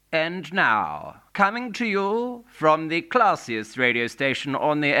And now, coming to you from the classiest radio station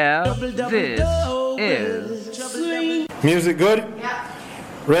on the air, this is... Music good? Yeah.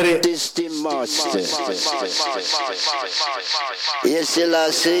 Ready? This the master. Yes,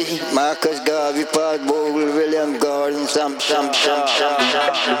 Selassie, Marcus Garvey, Paul Bogle, William Gordon, Sam.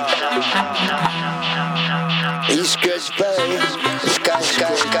 East Coast Bay, sky.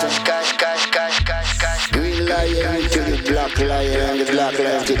 Green lion to the black lion, and the black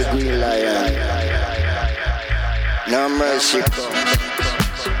lion to the green lion. No mercy come.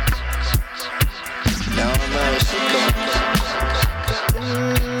 No mercy come.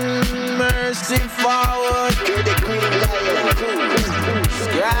 Mercy forward to the green lion.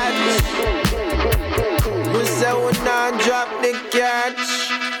 Scratch. We say we not drop the catch.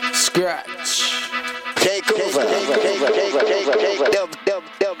 Scratch. Take over.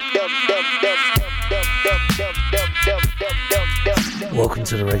 Welcome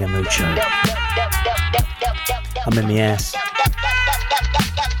to the Reggae Mood Show. I'm in the ass.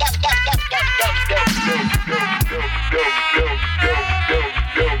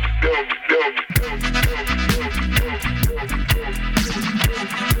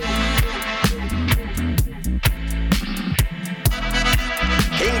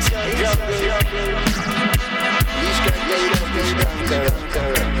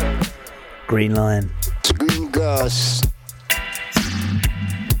 Green lion. Green grass.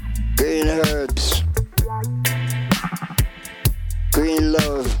 Green herbs. Green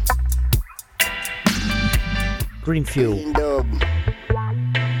love. Green fuel. Green dub.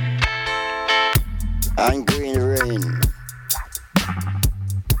 And green rain.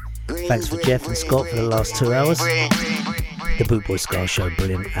 Green Thanks for Jeff and Scott for the last 2 hours. The Bootboy Scar Show,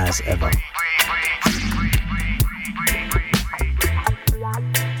 brilliant as ever.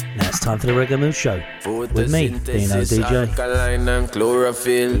 Now it's time for the Reggae Mood Show with me, Dino DJ. Alkaline and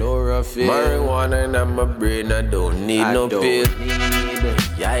chlorophyll. Marijuana in my brain, I don't need no pill.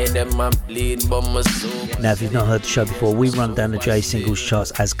 Yeah, them I bleed, but my soul. Now, if you've not heard the show before, we run down the J singles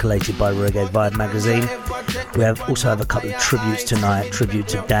charts as collated by Reggae Vibe magazine. We also have a couple of tributes tonight. Tribute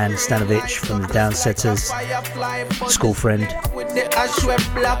to Dan Stanovich from the Downsetters, school friend,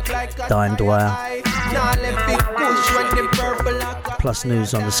 Diane Dwyer, plus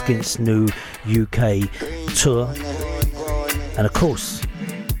news on the Skints' new UK tour, and of course,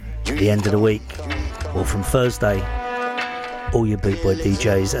 the end of the week, or from Thursday, all your Bootboy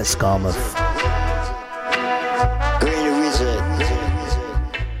DJs at Skarmouth.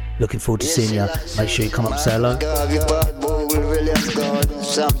 Looking forward to seeing you. Make sure you come up and say hello.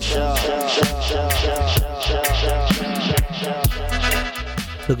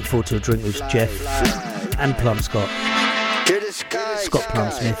 Looking forward to a drink with Jeff and Plum Scott. Scott Plum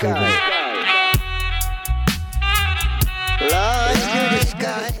Smith even.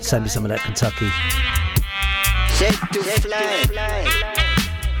 Send me some of that Kentucky.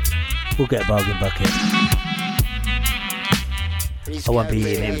 We'll get a bargain bucket. I won't be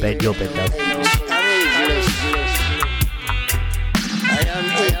eating in bed, your bed though. I am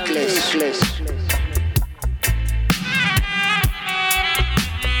ageless.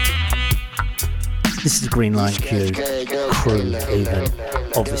 This is the Green Line Q crew even.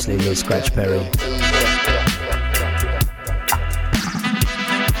 Obviously Lil Scratch Perry.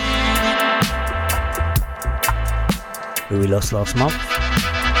 Who we lost last month.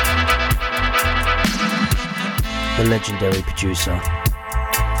 The legendary producer,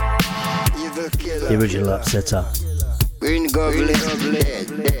 the original upsetter. Green goblin,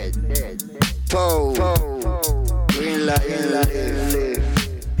 green lion.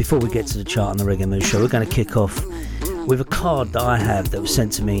 Before we get to the chart on the Reggae Mood Show, we're going to kick off with a card that I have that was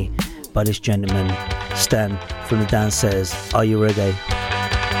sent to me by this gentleman, Stan from the Downstairs. Are you reggae?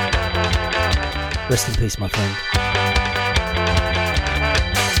 Rest in peace, my friend.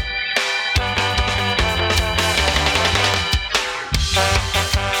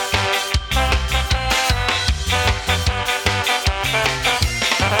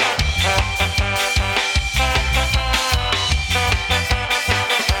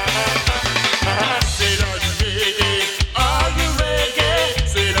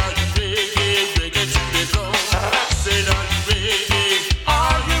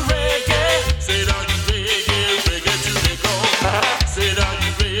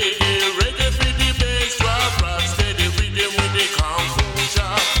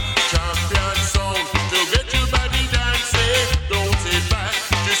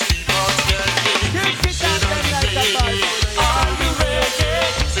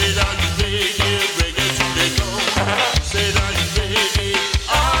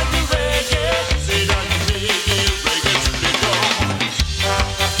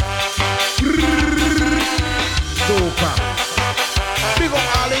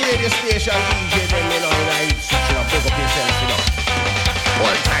 special DJ them, you know, like switching up, pick up yourself, you know.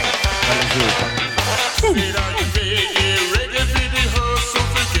 One time, Say that you reggae for the hustle,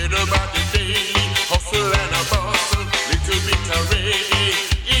 forget about the daily hustle and a bustle, little bit of reggae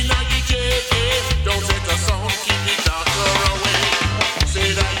in a DJ, don't set a song, keep it darker away. Say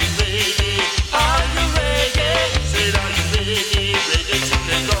that you reggae, are you reggae? Say that you reggae, reggae to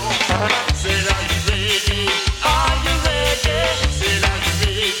the go. Say that you reggae, are you reggae? Say that you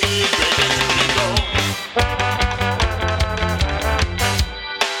reggae, reggae to the go.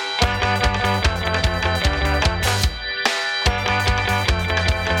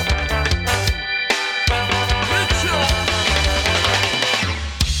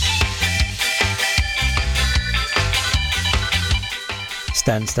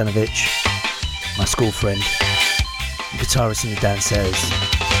 Stan Stanovich, my school friend, guitarist in the Dancers.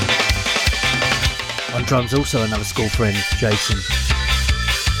 On drums also another school friend, Jason.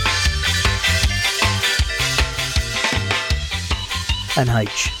 And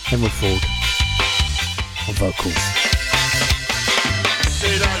H, Emerald Ford, on vocals.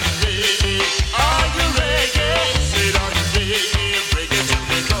 Say that you reggae, are you reggae? Say that you reggae, reggae to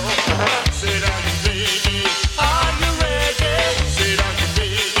the go. Say that you reggae, are you reggae? Say that you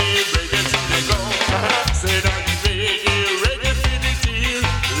reggae, reggae to the go. Say that you reggae, reggae for the deal.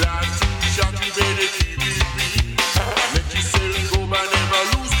 Life too short, you better keep it real. Let yourself go, man, never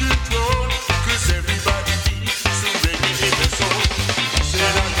lose control. 'Cause everybody needs some reggae in the soul. Say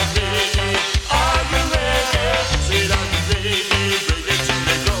that you reggae, are you reggae? Say that you reggae, reggae to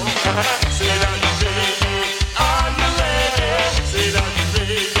the go. Say that you reggae, are you reggae? Say that you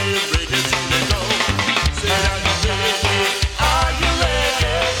reggae, reggae to the go. Say that you reggae, are you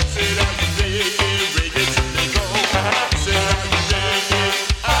reggae? Say that you reggae, reggae to the go. Say that you reggae,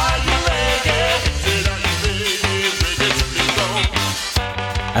 are you reggae? Say that you reggae, reggae to the go.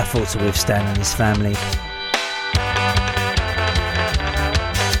 Our thoughts are with Stan and his family.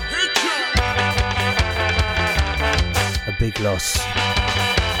 A big loss.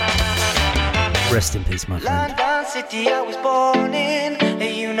 Rest in peace, my friend. London City I was born in,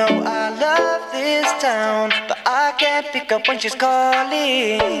 and you know I love this town, but I can't pick up when she's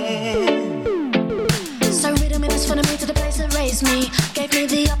calling. So rhythm is for me to the place that raised me, gave me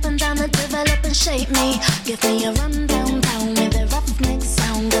the up and down that develop and shape me. Give me a run downtown with a roughneck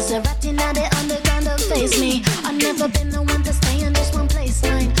sound. There's a ratty now the underground that face me. I've never been the one to stay in just one place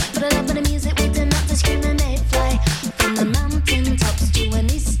line, but I love the music we did not discriminate. Fly from the mountain tops to an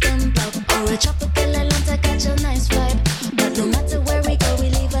eastern block or a tropical island to catch a nice vibe. But no matter where we go, we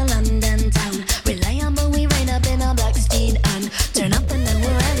leave a London town. Reliable, we ride up in a black steed and turn up and then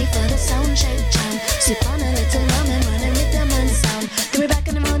we're ready for the sound check jam. Sip on a little rum and run and rhythm and sound. Then we're back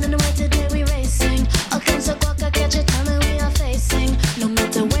on the road and the way today we racing. All kinds of walk, I catch a time and we are facing. No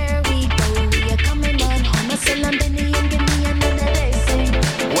matter where we go, we are coming on home. I say Londonian, give me another racing.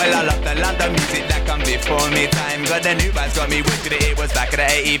 Well, I love the London music that come before me time. Got the new vibes, got me wicked, it was back in the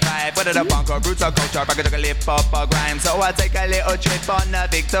 85. Whether the punk or roots or culture, back to lip up or grime. So I take a little trip on the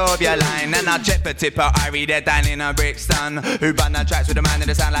Victoria line. And I check for tipper, I read it down in a Brixton. Who band the tracks with the man in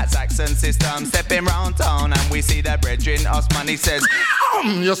the sound like Saxon system. Stepping round town and we see the brethren Osman, he says,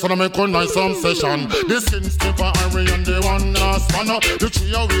 yes, I make a nice session. This instant for Harry and the one last one. The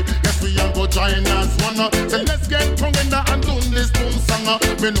three away, yes, we are go join as one. So let's get together and do this boom song.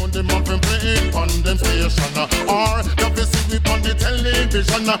 We know them up and playing on them station. Or the see we on the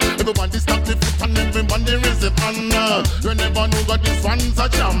television. Everybody stop the foot and everybody raise the pan. You never know that this one's a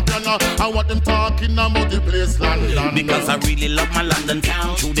champion. I want them talking about the place London. Because I really love my London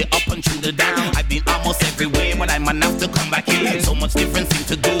town. Through the up and through the down. I've been almost everywhere, but I'm enough to come back here. So much different thing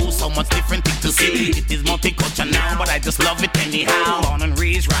to do, so much different thing to see. It is multicultural now, but I just love it anyhow. Born and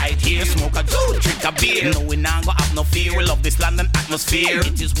raised right here, smoke a good, drink a beer. No, we not go have no fear. We love this London atmosphere.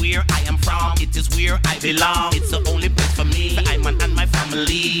 It is where I am from, it is where I belong. It's the only place for me, I'm and my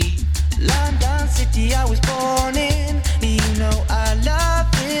family. London City I was born in, you know I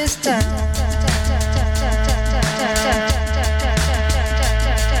love this town.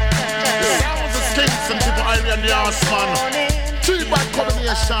 Sounds of Skinks and people Iron the Horseman. Three-back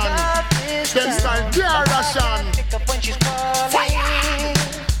combination. Them style Dear Russian. Fire!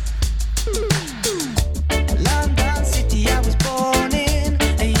 London City I was born in,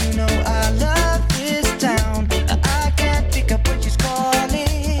 and you know I love this town. I can't pick up what she's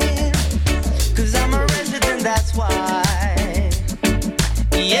calling, 'cause I'm a resident, that's why.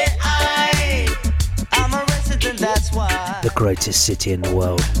 Yeah, I'm a resident, that's why. The greatest city in the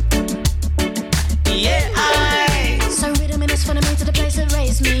world. Yeah, So rhythm is for me to the place that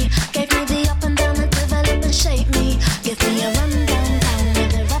raised me, gave me the up and down that develop and shape me. Give me a run downtown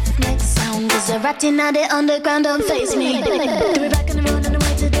with a roughneck rat in the underground, don't face me. Do we back and run and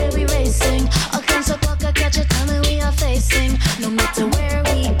away today we racing. Against the clock, I catch a time and we are facing. No matter where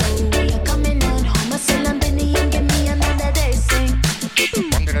we go, we are coming on home. I say London and give me another day sing.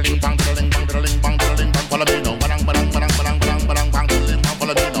 Bang diddling, bang diddling, bang diddling, bang diddling, bang follow me now. Bang bang bang bang bang bang bang diddling, bang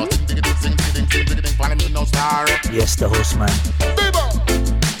follow me now. Sing diddling, sing diddling, sing diddling, follow me now, star. Yes, the Horseman.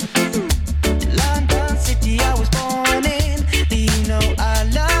 London City, I was born in. You know I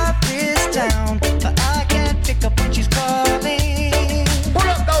love this town, but I can't pick up when she's calling. Pull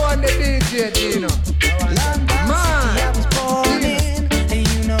up that one, the DJ Dino. London City, I was born in.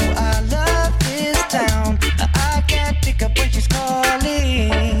 You know I love this town, but I can't pick up when she's calling.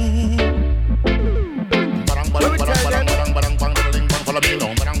 Bang bang bang bang bang bang bang diddling, bang follow me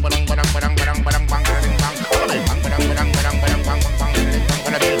now. Bang bang bang bang bang bang bang diddling, bang follow me. Bang bang bang bang bang bang bang diddling, bang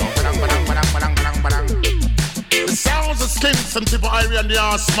follow me now. Bang bang bang bang bang bang. The sounds of Skinks and Tipo Irie and the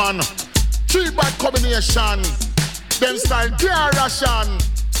Horseman. Three bad combination. Them style gear Russian.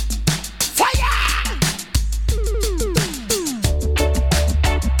 Fire!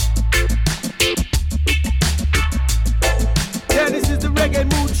 Yeah, this is the Reggae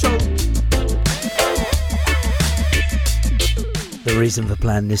Mood Show. The reason for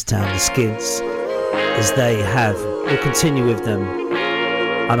playing this town, the Skints, is we'll continue with them,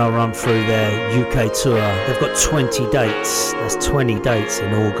 and I'll run through their UK tour. They've got 20 dates. That's 20 dates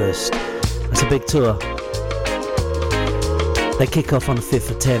in August. That's a big tour. They kick off on the 5th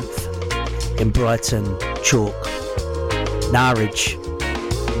or 10th in Brighton, Chalk, Norwich,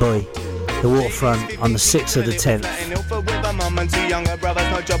 Boy, the Waterfront on the 6th of the 10th.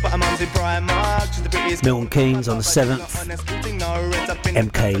 Milton Keynes on the 7th,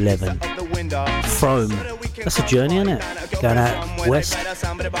 MK11. Frome, that's a journey, isn't it? Going out west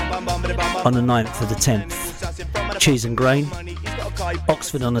on the 9th of the 10th. Cheese and Grain,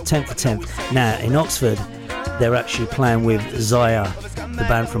 Oxford on the 10th of 10th. Now, in Oxford, they're actually playing with Zaya, the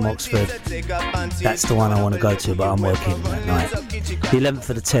band from Oxford. That's the one I want to go to, but I'm working that night. The 11th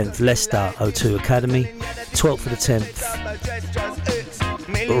of the 10th, Leicester O2 Academy. 12th of the 10th,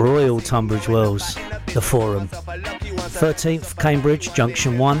 Royal Tunbridge Wells, the Forum. 13th, Cambridge,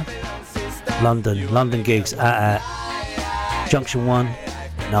 Junction 1. London gigs at Junction 1,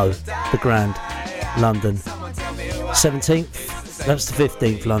 no, the Grand, London. 17th, that's the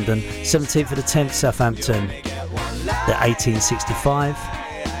 15th, London. 17th of the 10th, Southampton. The 1865,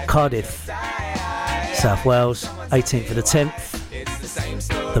 Cardiff, South Wales. 18th of the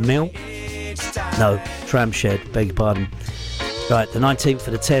 10th, The Mill. No, Tramshed, beg your pardon. Right, the 19th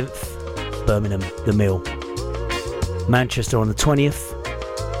of the 10th, Birmingham, The Mill. Manchester on the 20th,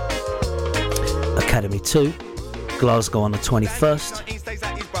 Academy 2. Glasgow on the 21st.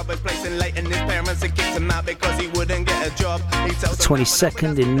 The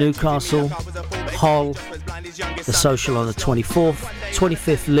 22nd in Newcastle, Hull, The Social on the 24th.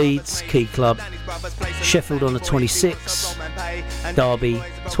 25th, Leeds, Key Club. Sheffield on the 26th, Derby,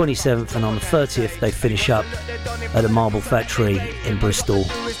 27th, and on the 30th they finish up at the Marble Factory in Bristol.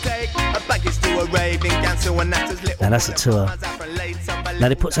 Now that's a tour. Now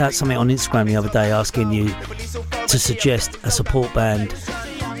they put out something on Instagram the other day asking you to suggest a support band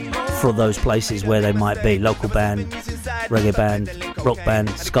for those places where they might be. Local band, reggae band, rock band,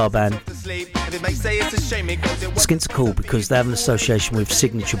 ska band. Skints are cool because they have an association with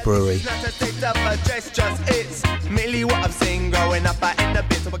Signature Brewery. In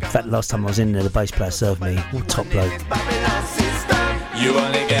fact, last time I was in there, the bass player served me. What top bloke. You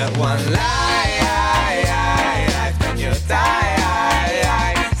only get one life, then you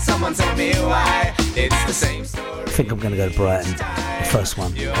die. Someone tell me why. It's the same story. I think I'm going to go to Brighton, the first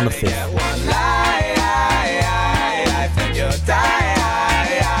one, on the 5th. One life, then you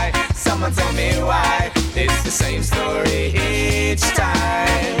die. Someone tell me why. It's the same story each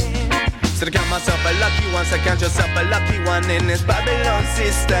time. So to count myself a lucky one, so count yourself a lucky one in this Babylon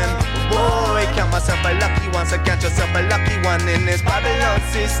system. Boy, count myself a lucky one, so count yourself a lucky one in this Babylon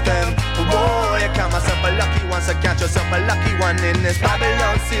system. Boy, count myself a lucky one, so count yourself a lucky one in this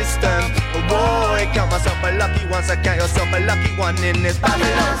Babylon system. Boy, count myself a lucky one, so count yourself a lucky one in this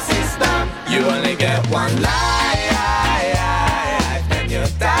Babylon system. You only get one life, then you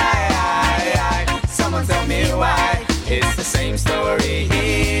die. Someone tell me why. It's the same story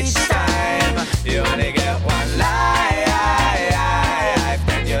each time. You only get one life,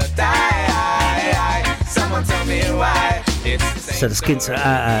 then you die. Someone tell me why. It's the same. So the Skints are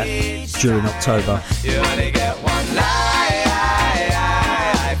out during October. You only get one life,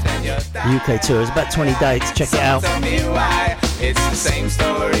 then you die. The UK tour is about 20 dates. Check it out. Tell me why. It's the same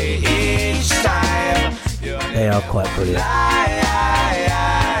story each time. They are quite brilliant. Life,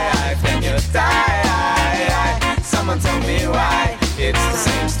 then you die. tell me why. It's the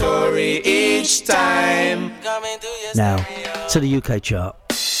same story each time. Now, to the UK chart.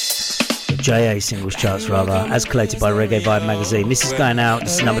 The JA singles charts, rather, as collated by Reggae Vibe magazine. This is going out,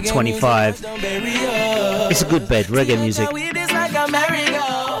 this is number 25. It's a good bed, reggae music.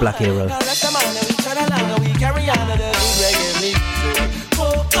 Black Hero.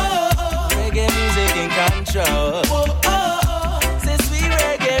 Reggae music in control. Say sweet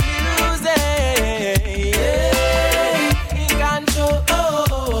reggae music, yeah, in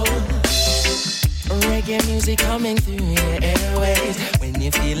control. Reggae music coming through your airways. When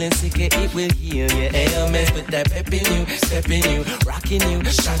you're feeling sick, it will heal your ailments. Put that pep in you, step in you, rocking you,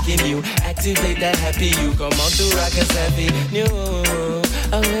 shocking you. Activate that happy you. Come on to rock us happy new.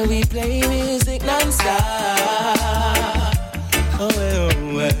 Where we play music non-stop. Oh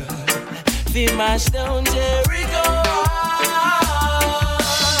well. Feel my stone Jericho.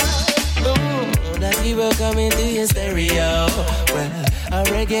 That people coming through your stereo. Well, a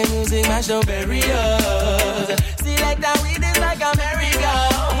reggae music mash no barriers. See like that we did like America.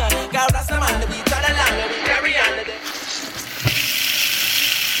 God bless the man, we turn along, we carry on.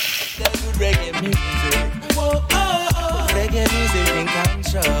 That good reggae music. Reggae music in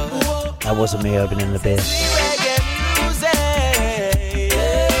control. That wasn't me opening the beer. Reggae music.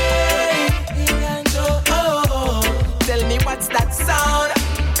 Tell me what's that sound?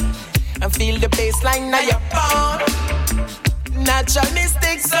 And feel the bass line now your bone. Natural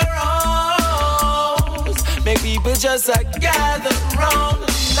mystics arose. Make people just gather round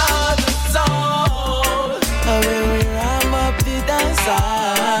another song. When we ram up the dance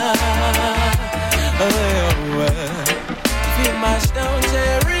feel mash down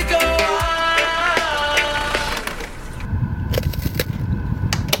Jericho.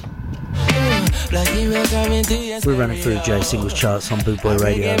 We're running through J Singles charts on Boot Boy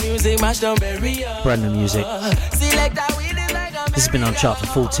Radio. Brand new music. This has been on chart for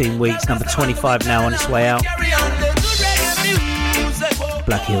 14 weeks. Number 25 now, on its way out.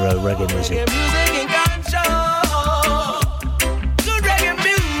 Black Hero reggae music.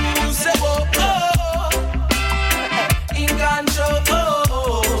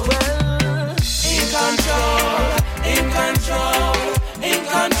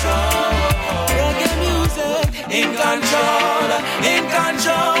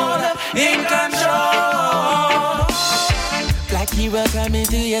 In control. Black Hero coming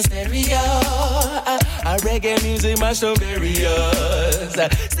to your stereo. A reggae music mash no barriers.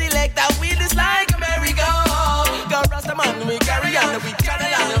 Select that wheel is like a merry-go. Go Rasta man, we carry on, we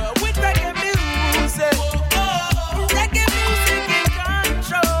carry on with reggae music. Reggae music in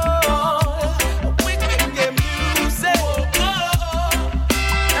control. With reggae music.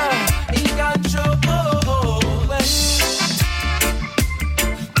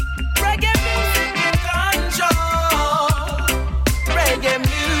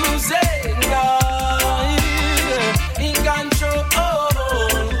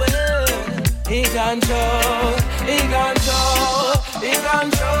 In control. In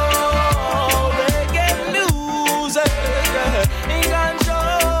control, reggae music, in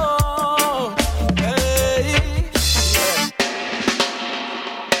control, hey.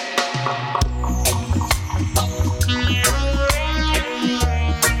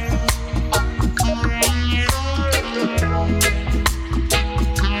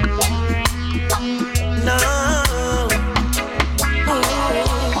 No,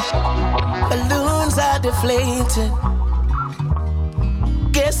 balloons are deflated.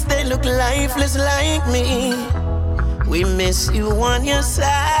 Guess they look lifeless like me. We miss you on your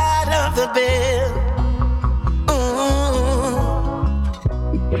side of the bed.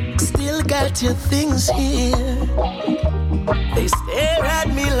 Still got your things here. They stare at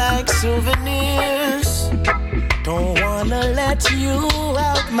me like souvenirs. Don't wanna let you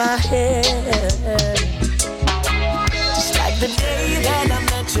out my head. Just like the day that I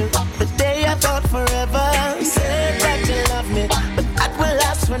met you, the day I thought forever. Said that you love me, but that will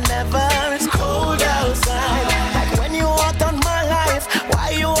last forever. It's cold outside, like when you walked on my life. Why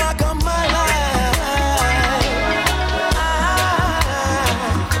you walk on my life?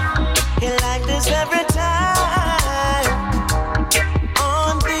 You like this every time.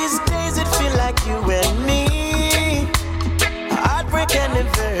 On these days it feel like you and me. Heartbreak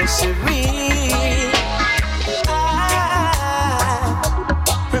anniversary.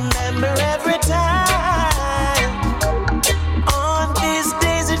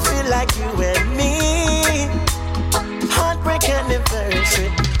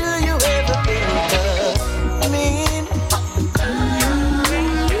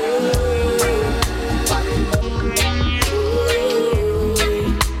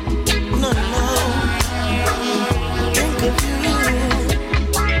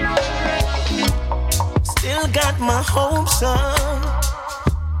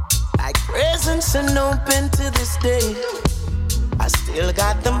 box and open to this day. I still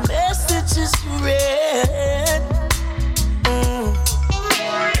got the messages read.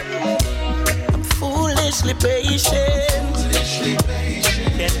 I'm foolishly patient.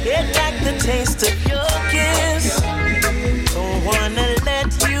 Can't get back the taste of your kiss. Don't wanna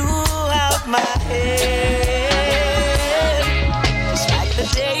let you out my head. Just like the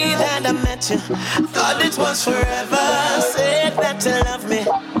day that I met you, thought it was forever. Said that you love me,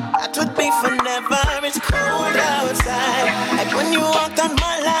 that would be for never. It's cold outside, like when you walk on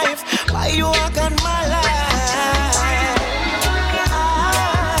my life. Why you walk on my life? I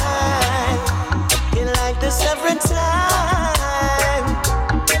get like this every time.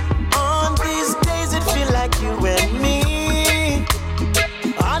 On these days it feel like you and me.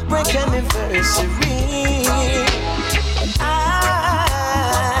 Heartbreak anniversary. I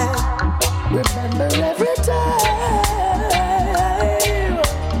remember every time.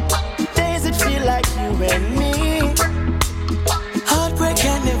 Days it feel like you and me. Heartbreak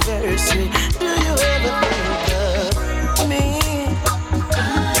anniversary. Do you ever think of me?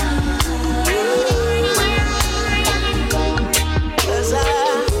 'Cause I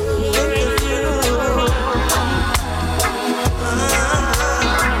think of you.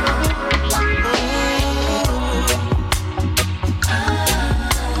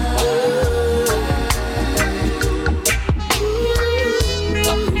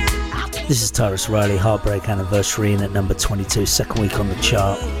 This is Tyrus Riley, Heartbreak Anniversary, in at number 22, second week on the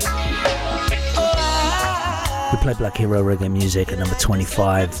chart. We play Black Hero Reggae music at number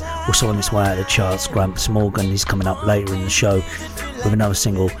 25. Also on his way out of the charts, Gramps Morgan. He's coming up later in the show with another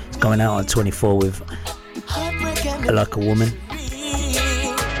single. It's going out on 24 with I Like a Woman.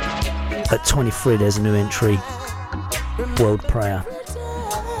 At 23, there's a new entry, World Prayer.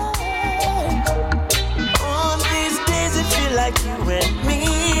 On these days it feel like you and me.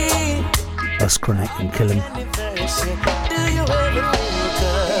 Us Chronic and Kill 'Em. Do you ever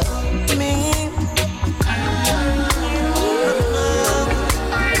think of me?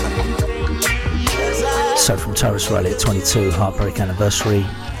 So from Tyrus Riley at 22, Heartbreak Anniversary,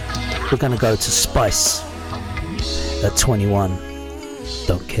 we're going to go to Spice at 21,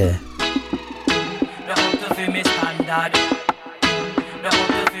 Don't Care.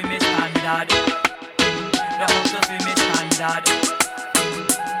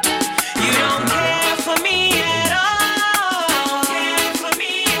 You don't care for me at all.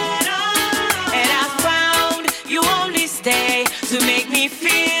 And I found you only stay to make me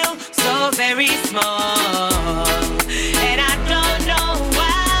feel so very small. And I don't know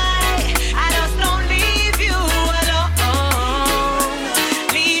why I just don't leave you alone.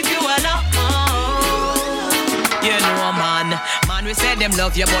 Leave you alone. You know, man, we say them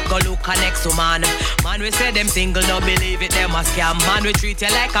love you, but go look a next to man. Man, we say them single, no believe it, them a scam. Man, we treat you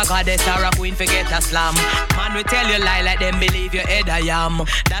like a goddess or a queen, forget a slam. Man, we tell you lie like them believe you head I am.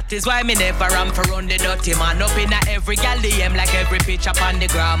 That is why me never ram for run the dirty man. Up in a every gal DM like every picture on the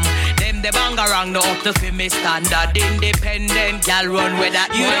gram. Them the bang around, no up to fi me standard. Independent gal run with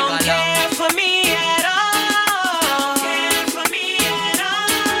that you boy don't care for me at all.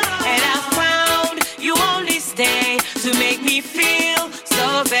 And I found you only stay to make me feel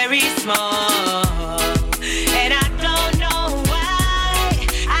so very small. And I don't know why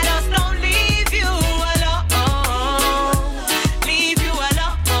I just don't leave you alone. Leave you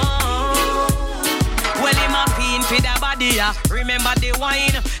alone. Well, I'm a fiend for the body, yeah. Remember the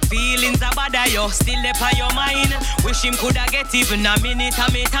wine. Feelings are bad, you still up on your mind. Wish him coulda get even a minute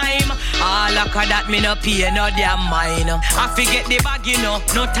of me time. All of that me no pay no damn mine. I forget the bag, you know,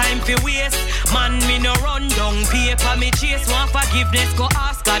 no time for waste. Man, me no run down, paper me chase. Want forgiveness, go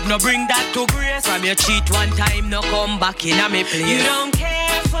ask God, no bring that to grace. From your cheat one time, no come back in a me place. You don't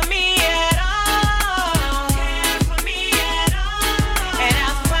care for me at all. And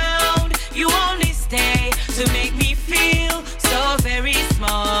I found you only stay to make me feel so very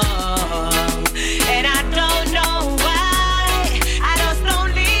small. And I don't know why I just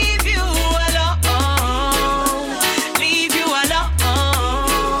don't leave you alone. Leave you alone.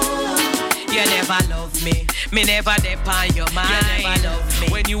 You never love me. Me never depend your mind. You never love me.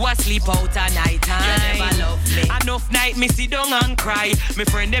 When you asleep out at night time. You never love me. Enough night me sit down and cry. Me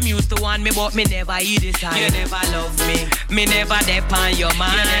friend them used to want me but me never eat this time. You never love me. Me never depend your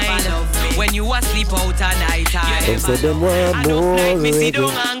mind. You never love me. When you asleep out at night time. Don't say them want Enough more night me sit reggae.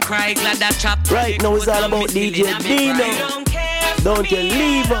 down and cry. Glad that chap. Right now it's all about DJ Dino. Don't you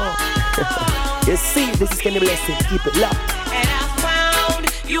leave her. You see, this is Kenny Blessing. Keep it locked. And I found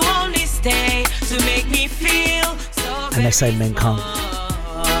you only stay to make me feel so. And they say men can't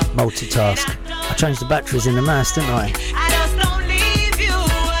multitask. I changed the batteries in the mouse, didn't I? I just don't leave you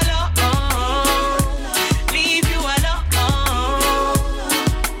alone.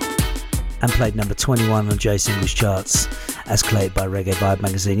 and played number 21 on J Singles charts as collated by Reggae Vibe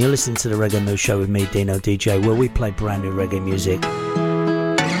magazine. You're listening to the Reggae News Show with me, Dino DJ, where we play brand new reggae music.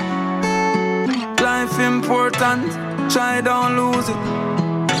 Life important, try don't lose it.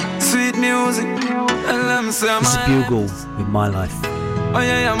 Sweet music, and let me say This is my Bugle life. with My Life. Oh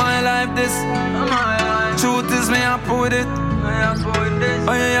yeah, my life this. Truth is me happy with it.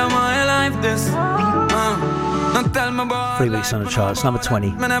 Oh yeah, my life this. Don't tell me about 3 weeks on the charts, number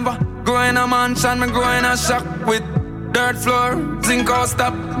 20. me never grow in a mansion, me grow in a shack with dirt floor, zinc house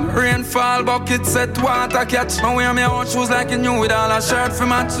top, rainfall bucket set, water catch. I wear me own shoes like you new with all a shirt for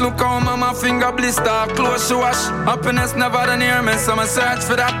match. Look how mama finger blister, clothes she wash. Happiness never done near me, so I search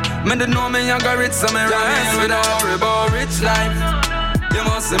for that. Me didn't know me young got rich, so me rise without worry about rich life. You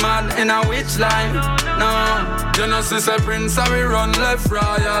must be mad in a witch life. No, you know sister prince, I we run left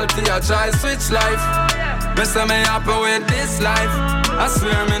royalty, I try switch life. Me say me happy with this life. I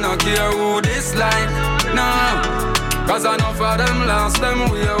swear me no care who this like. No, cause enough of them lost them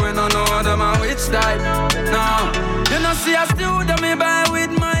way. We no know them a which type. No, you know see a studio me buy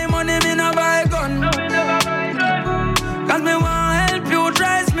with my money. Me no buy gun. Cause me want help you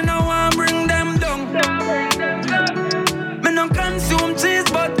tries. Me no want bring them down. Me no consume cheese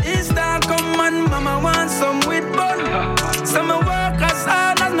but Easter come and mama want some with bun. So me work as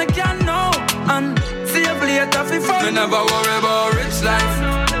hard as me can now. And save later fi fun. Me never worry about rich life.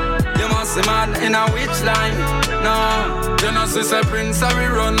 You must be mad in a witch life. No, you know sister prince, I we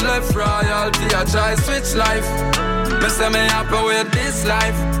run left royalty, I try switch life. Me say me happy with this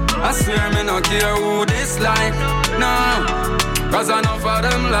life. I swear me no care who this like. No, cause enough of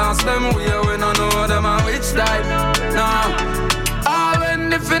them lost them way. We no know them a which type. No, all when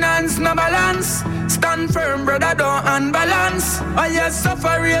the finance no balance. Stand firm, brother, don't unbalance. Oh yes,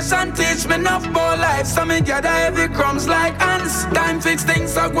 sufferation teach me enough about life. So me gather heavy crumbs like ants. Time fix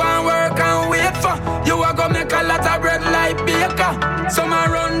things, so go and work and wait for. You a go make a lot of bread like baker. Some a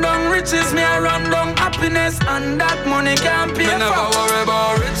run down riches, me a run down happiness. And that money can't pay for. Me never worry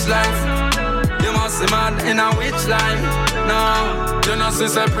about rich life. You must be mad in a witch life. No, you know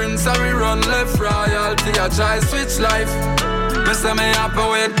sister prince, I we run left royalty, I try switch life. Me say me happy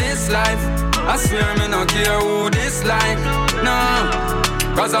with this life. I swear me no care who this like. No,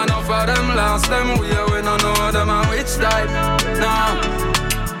 cause enough of them lost them way. We no know them a which type. No.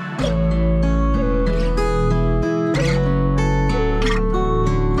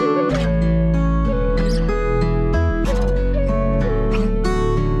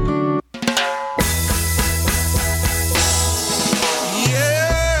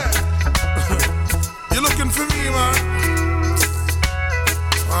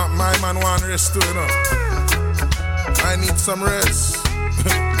 Rest too, you know. I need some rest.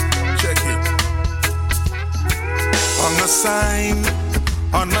 Check it. On the sign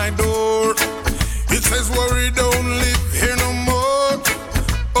on my door, it says worry don't live here no more.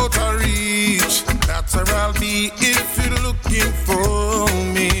 Out of reach, that's where I'll be if you're looking for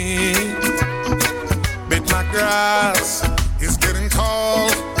me. Bet my grass is getting tall,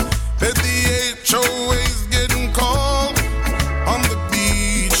 bet the HOA is getting cold. On the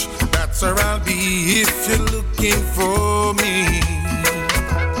beach, that's where I'll be if you're looking for me.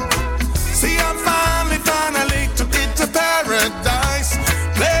 See, I'm finally to get to paradise,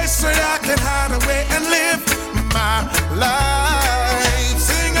 place where I can hide away and live my life.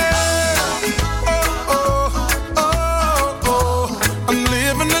 Singing, oh, oh, oh, oh, I'm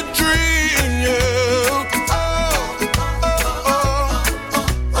living a dream, yeah. Oh, oh,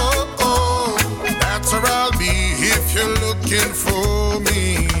 oh, oh, that's where I'll be if you're looking for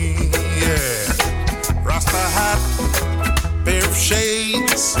me, yeah. Rasta hat, pair of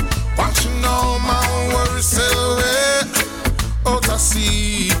shades, watching all my worries away. Out to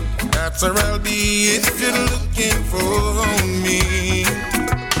sea, that's where I'll be if you're looking for me.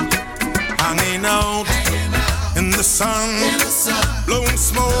 Hanging out in the sun, blowing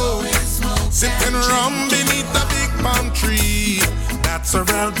smoke, sipping rum beneath a big palm tree. That's where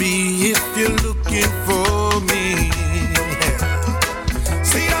I'll be if you're looking for me.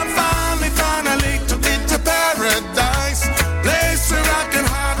 See, I'm finally to get to paradise, place where I can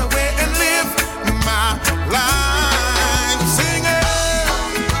hide away and live my life. Singing,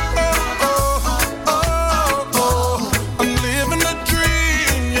 oh, oh, oh, oh, I'm living a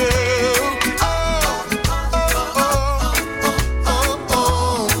dream, yeah. Oh, oh, oh,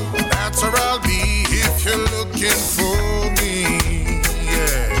 oh, that's where I'll be if you're looking for me,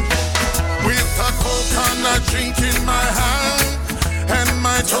 yeah. With a coke and a drink in my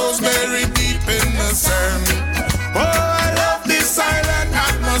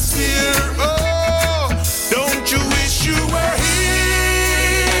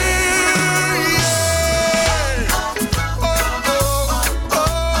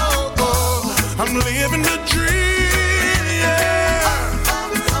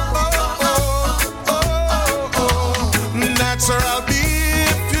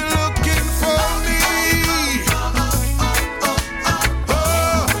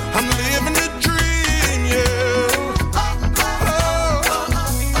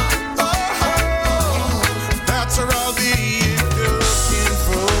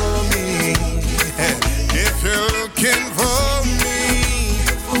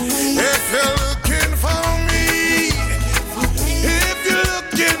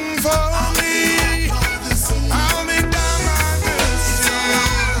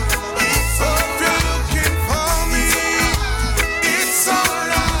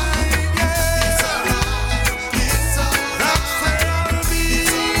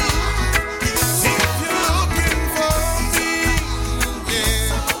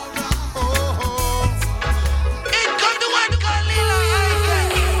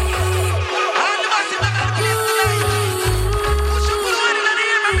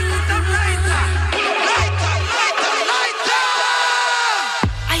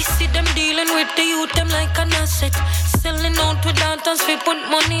set. Selling out with daughters, we put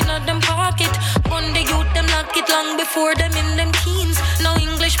money in them pocket. One the youth, them lock it long before them in them teens. No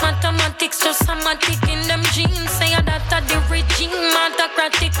English, mathematics, just somatic in them genes. Say that the regime,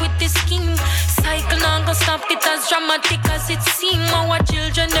 autocratic with the scheme. Cycle now gonna stop it as dramatic as it seems. Our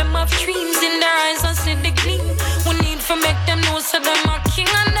children, them have dreams in their eyes and see the gleam. We need to make them know so them are king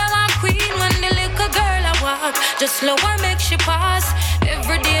and them are queen. When the little girl I walk, just slow her make she pass.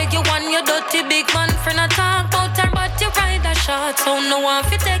 Every day you want your dirty big man friend a talk about her, but you ride a shot, so no one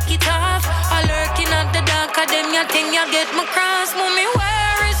fi take it off. I lurking at the dark of them, you think you get my cross. Mommy,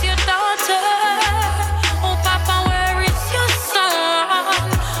 where is your daughter? Oh, Papa, where is your son?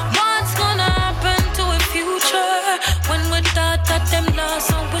 What's gonna happen to a future when we thought that them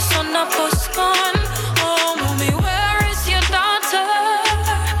lost and we son of us gone? Oh, Mommy, where is your daughter?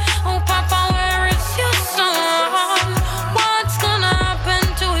 Oh, Papa, where is your son? What's gonna happen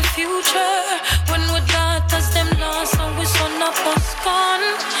to a future when we daughters them lost and we son of us gone?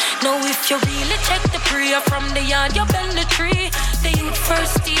 Now if you really check the prayer from the yard, you bend the tree. The youth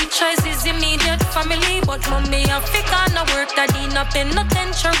first teachers is immediate family, but mommy Africa no work that in a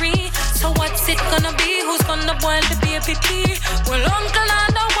penitentiary. So what's it gonna be? Who's gonna boil the baby pea? Well, uncle not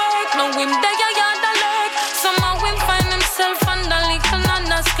the work, no him there yard a lurk. Somehow him find himself under little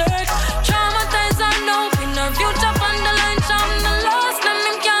and a skirt. Traumatized and now in our future on the line, jam the lost, them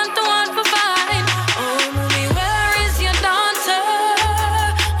him can't do what for find. Oh, mommy, where is your daughter?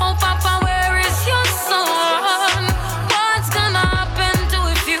 Oh, Papa, where is your son? What's gonna happen to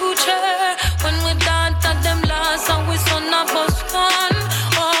a future when we daughter them lost and we son of us gone?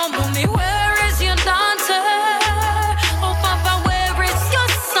 Oh, mommy, where is your daughter? Oh, Papa, where is your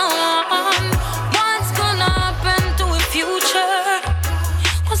son? What's gonna happen to a future?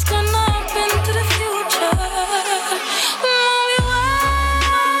 What's gonna happen to the future? Mommy, where's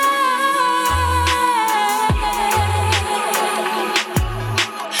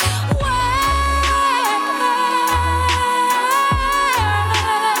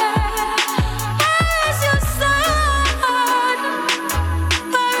your son?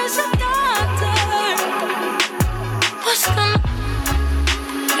 Where's your daughter? What's gonna,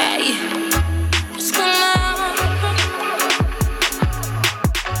 hey, what's gonna happen?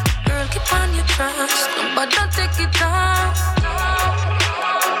 Girl, keep on your trust, but don't take it off.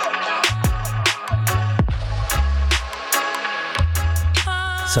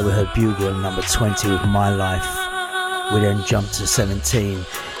 So we heard Bugle at number 20 with My Life. We then jumped to 17.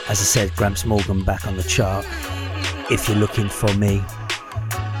 As I said, Gramps Morgan back on the chart. If You're Looking For Me.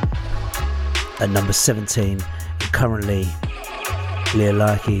 At number 17, currently Leah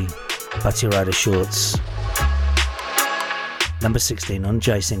Likey, Butty Rider Shorts. Number 16 on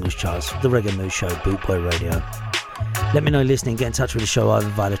J Singles Charts, The Reggae Mood Show, Bootboy Radio. Let me know you're listening. Get in touch with the show either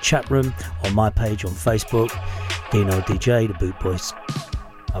via the chat room or my page on Facebook. Dino DJ, the Boot Boys.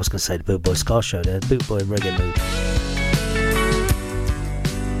 I was going to say the Boot Boy Scar Show there, Boot Boy Reggae Mood.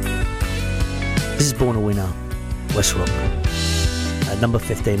 This is Born a Winner, West Rock. At number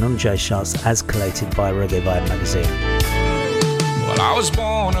 15 on J Charts, as collated by Reggae Vibe magazine. Well, I was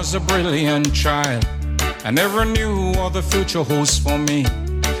born as a brilliant child. I never knew what the future holds for me.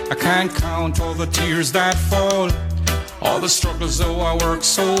 I can't count all the tears that fall, all the struggles though I worked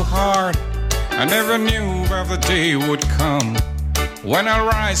so hard. I never knew where the day would come when I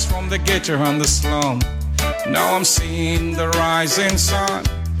rise from the ghetto and the slum. Now I'm seeing the rising sun.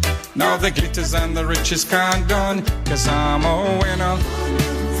 Now the glitters and the riches can't done, 'cause I'm a winner.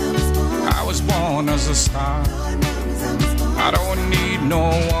 I was born as a star. I don't need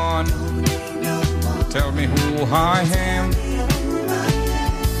no one tell me who I am.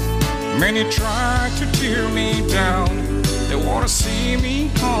 Many try to tear me down. They wanna see me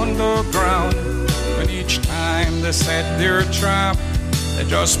on the ground. But each time they set their trap, they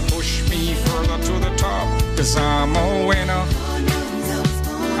just push me further to the top. 'Cause I'm a winner.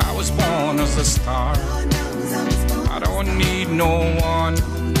 I was born as a star. I don't need no one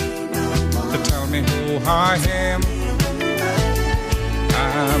to tell me who I am.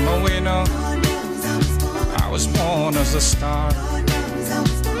 I'm a winner. I was born as a star.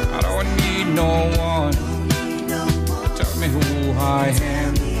 I don't need no one to tell me who I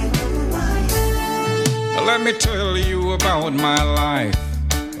am. Let me tell you about my life,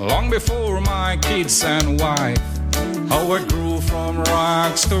 long before my kids and wife. How I grew from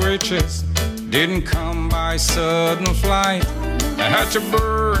rags to riches didn't come by sudden flight. I had to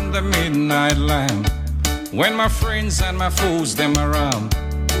burn the midnight lamp when my friends and my foes them around.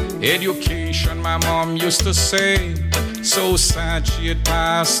 Education, my mom used to say, so sad she had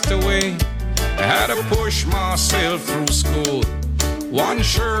passed away. I had to push myself through school, one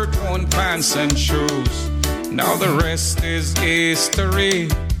shirt, one pants and shoes. Now the rest is history.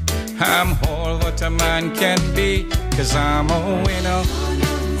 I'm all what a man can be, 'cause I'm a winner.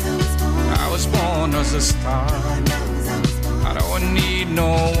 I was born as a star. I don't need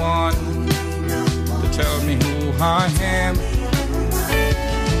no one to tell me who I am.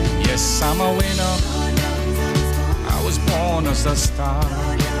 Yes, I'm a winner. I was born as a star.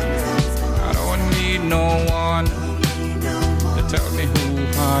 I don't need no one to tell me who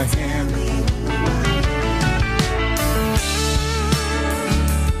I am.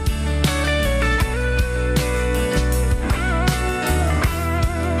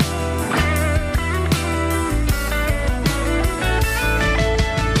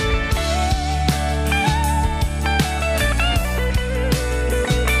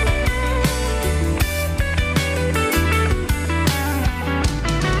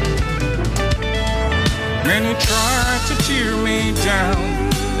 Many try to tear me down.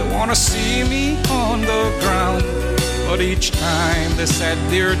 They wanna see me on the ground. But each time they set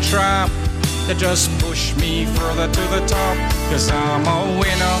their trap, they just push me further to the top. 'Cause I'm a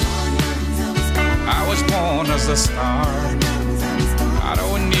winner. I was born as a star. I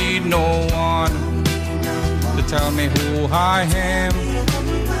don't need no one to tell me who I am.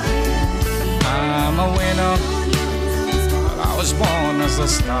 I'm a winner. But I was born as a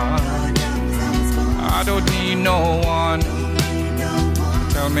star. I don't need no one to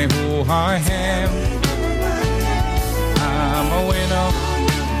tell me who I am. I'm a winner.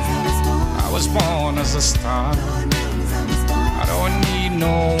 I was born as a star. I don't need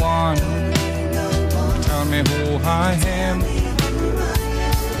no one to tell me who I am.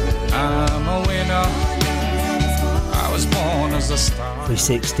 I'm a winner. I was born as a star.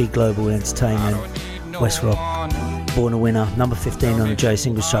 360 Global Entertainment, West Rock. Born a Winner, number 15 on the J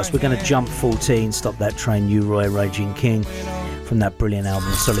Singles charts. We're going to jump 14, Stop That Train, U-Roy, Raging King, from that brilliant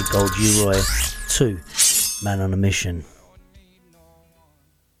album, Solid Gold, U-Roy, to Man on a Mission.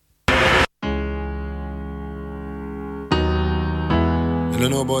 You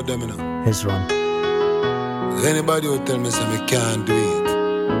don't know about them, you know? Hezron. Anybody who tell me say me can't do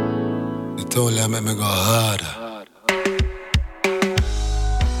it, it only make me go harder.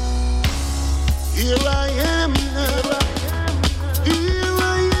 Here I am now. Here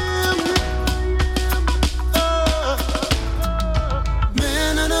I am. Oh,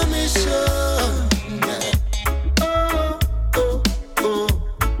 man on a mission. Yeah. Oh, oh, oh,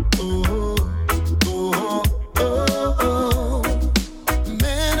 oh, oh, oh, oh.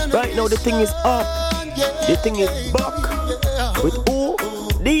 Man on a Right now the thing is up. The thing is back. With who?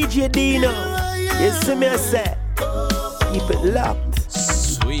 DJ Dino. You see me I say, keep it locked.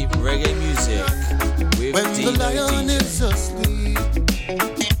 Sweet reggae music. When the lion is asleep,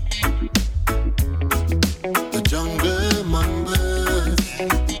 the jungle mumbles.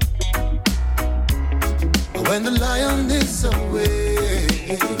 But when the lion is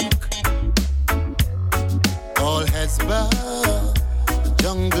awake, all heads bow, the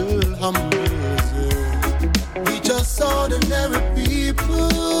jungle humbles. Yeah. We just ordinary people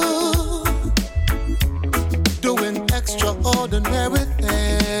doing extraordinary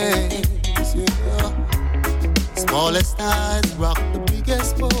things. Yeah. Smallest eyes rock the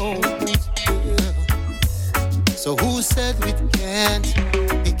biggest boat. Yeah. So who said it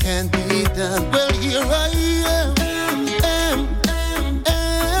can't be done? Well, here I am,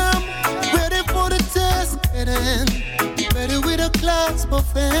 ready for the test, ready with a clasp of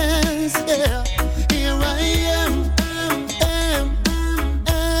hands. Yeah, here I am,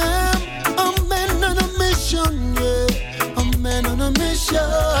 a man on a mission. Yeah, a man on a mission.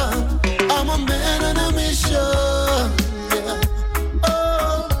 I'm a man on a mission. Yeah.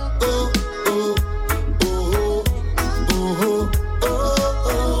 Oh, oh, oh, oh, oh, oh,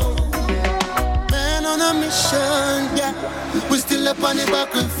 oh. Man on a mission, yeah. We still up on the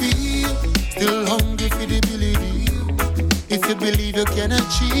battlefield, still hungry for the ability. If you believe you can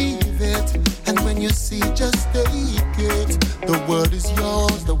achieve it, and when you see, just take it. The world is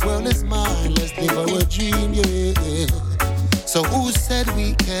yours, the world is mine. Let's live our dream, yeah. So who said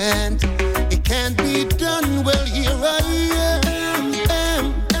we can't? It can't be done. Well, here I am,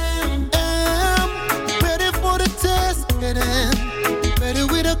 ready for the test, ready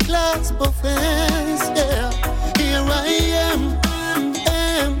with a clasp of hands. Yeah, here I am,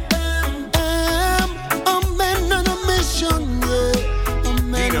 a man on a mission. Yeah, a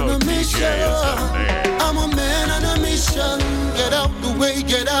man on a mission. I'm a man on a mission. Get out the way,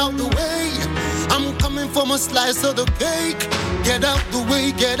 get out the way. I'm coming for a slice of the cake. Get out the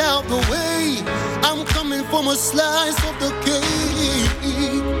way, get out the way. I'm coming for a slice of the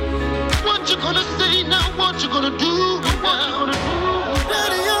cake. What you gonna say now? What you gonna do now?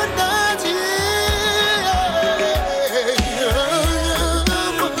 Ready or not, yeah.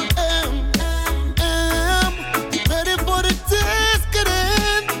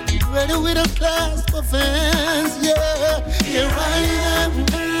 class for fans, yeah. Here I am,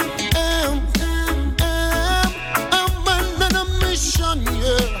 a man on a mission,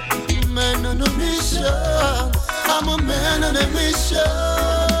 yeah. Man on a mission. I'm a man on a mission.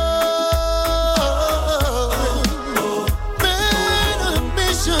 Man on a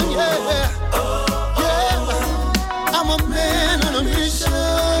mission, yeah. Yeah. I'm a man on a mission.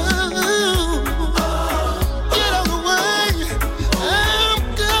 Get out of the way. I'm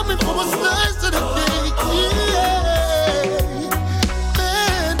coming from a slice of the cake, yeah.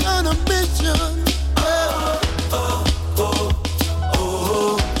 Man on a mission.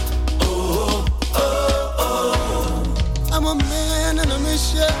 I'm a man on a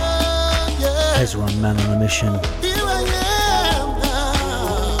mission, yeah. Ezra on Man on a Mission. Here I am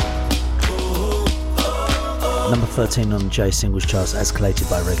now. Number 13 on the J Singles charts, as collated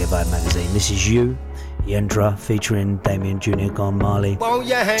by Reggae Vibe magazine. This is You, Yendra, featuring Damien Jr., Gone Marley.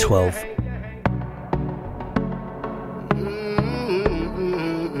 12.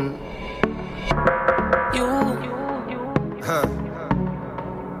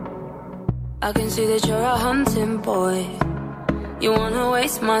 I can see that you're a hunting boy. You wanna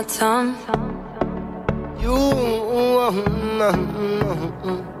waste my time.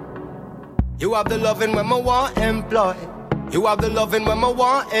 You have the loving when I want employ. You have the loving when I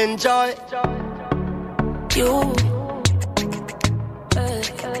want enjoy. You,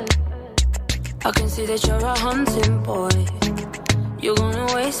 I can see that you're a hunting boy. You're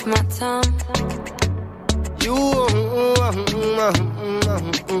gonna waste my time.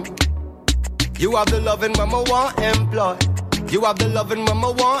 You have the loving when I want employ. You have the loving when I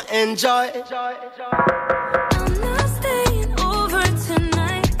want enjoy. I'm not staying over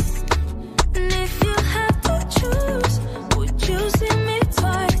tonight. And if you had to choose, would you see me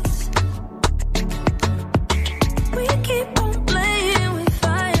twice? We keep on playing with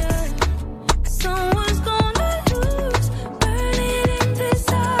fire. Someone's gonna lose, burning in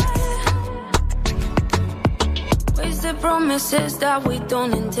desire. Wasted promises that we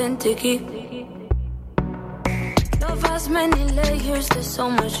don't intend to keep. Love has many layers, there's so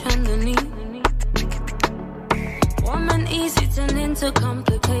much underneath. Warm and easy turn into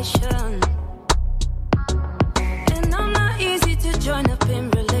complication. And I'm not easy to join up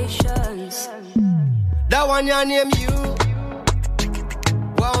in relations. That one you name you.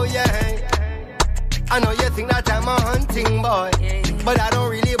 Well, yeah. I know you think that I'm a hunting boy, but I don't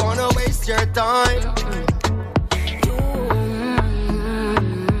really wanna waste your time.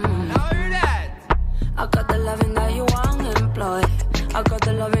 I got the loving that you want employ. I got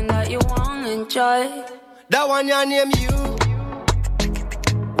the loving that you want enjoy. That one you name you.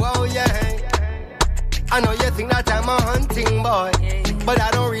 Well, yeah. I know you think that I'm a hunting boy, but I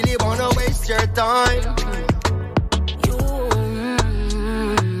don't really wanna waste your time.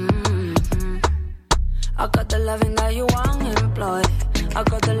 I got the loving that you want employ. I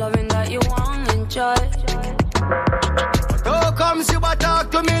got the loving that you want enjoy. How comes you a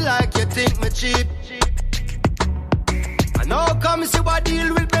talk to me like you think me cheap? And how comes you a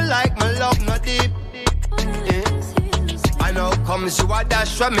deal with me like my love not deep? And how comes you a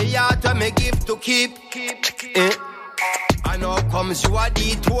dash from me heart when me give to keep? And how comes you a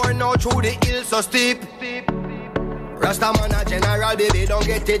detour now through the hills so steep? Rasta man a general, baby, don't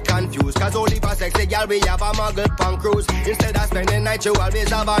get it confused. Cause only for sexy girl we have a muggle punk cruise. Instead of spending night you always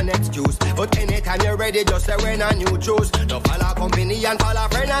have an excuse. But anytime you're ready just say when a new choose. Don't follow company and follow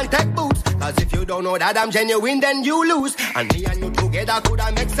friend and take boots. Cause if you don't know that I'm genuine then you lose. And me and you together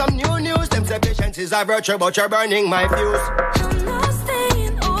coulda make some new news. Them say patience is a virtue but you're burning my fuse. I'm not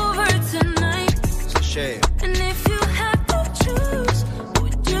staying over tonight. It's a shame. And if you had to choose,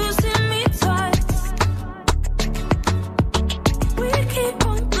 would you see me twice? We keep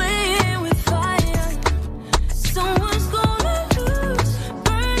on playing with fire. Someone's gonna lose,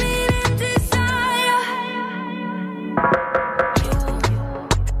 burning in desire.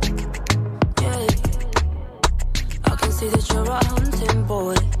 Yeah. I can see that you're a hunting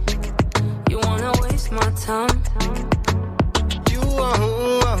boy. You wanna waste my time.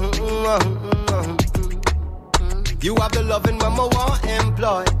 You have the loving when I want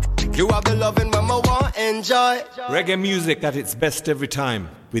employ. You have the loving when I want enjoy. Reggae music at its best every time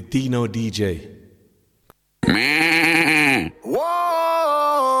with Dino DJ.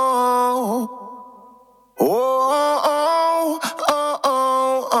 Whoa, whoa,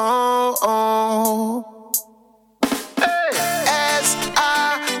 Hey. As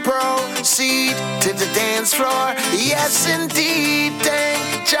I proceed to the dance floor, yes indeed,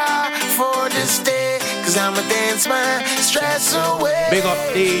 thank Jah for this day, cause I'ma dance my stress away. Big up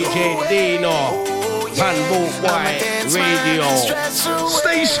DJ Dino, Van Boot White Radio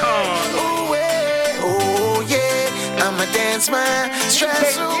Station. I'ma dance my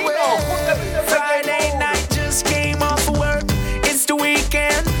stress away. Friday night just came off of work. It's the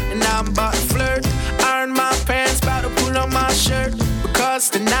weekend and I'm about to flirt. Iron my pants, about to pull on my shirt.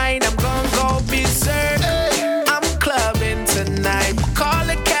 Because tonight I'm gonna go berserk. I'm clubbing tonight. Call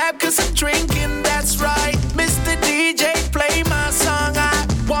a cab cause I'm drinking, that's right. Mr. DJ, play my song. I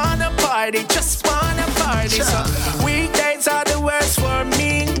wanna party, just wanna party. So weekdays are the worst for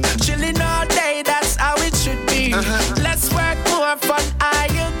me. Chilling all day, that's how it should be. Let's work more fun, I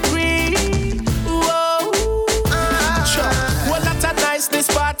agree. Whoa. Sure. Well, that's a nice, this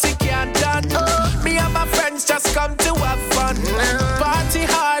party can't done. Me and my friends just come to have fun. Party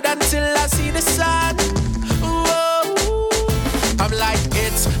hard until I see the sun. Whoa. I'm like,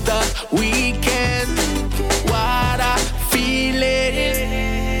 it's the weekend. What I feel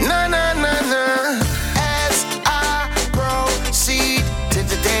it. Na na na na. As I proceed to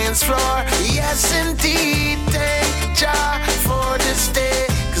the dance floor, yes indeed. Thank Jah for this day,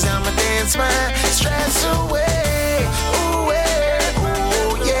 cause I'ma dance my stress away. Ooh, yeah,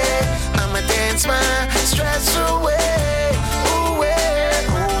 ooh, yeah. I'ma dance my stress away. Ooh, yeah,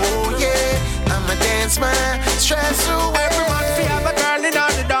 ooh, yeah. I'ma dance my stress away. Every month we have a girl in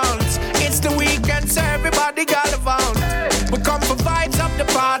on the dance. It's the weekend, so everybody gallivant. We come for vibes of the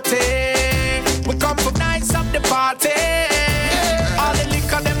party. We come for nights of the party. All the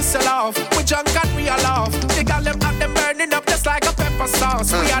liquor them sell off. We drunk and we all off. The gal them have them burning up just like a pepper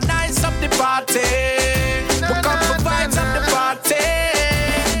sauce. We are nights of the party. We come for vibes of the party.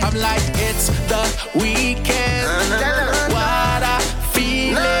 I'm like, it's the weekend. What I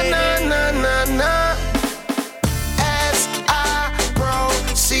feel it. Na na na na. As I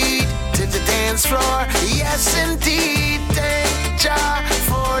proceed to the dance floor, yes indeed. Thank Jah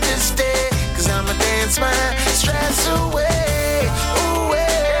for this day, cause I'ma dance my stress away. Ooh,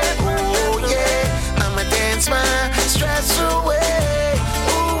 yeah, ooh, yeah. I'ma dance my stress away.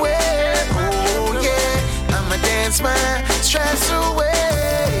 Ooh, yeah, ooh, yeah. I'ma dance my stress away.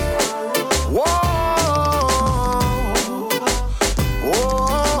 Whoa.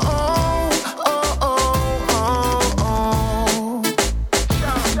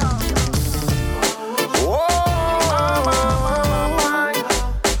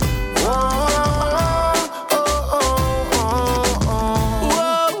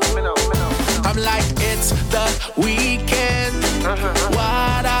 I'm like, it's the weekend.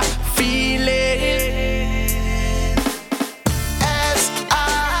 What I feel it. As I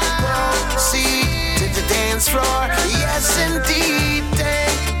proceed to the dance floor, yes indeed.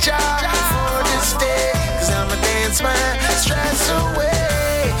 Thank Jah for this day, cause I'ma dance my stress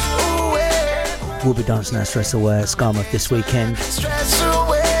away. Ooh, yeah. We'll be dancing our stress away at Skarmouth this weekend. Stress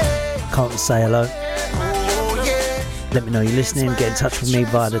away. Can't say hello. Ooh, yeah. Let me know you're listening. Get in touch with me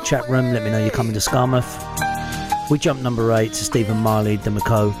via the chat room. Let me know you're coming to Skarmouth. We jumped number 8 to Stephen Marley,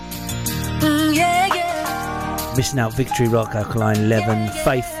 Demiko. Missing out, Victory Rock, Alkaline 11.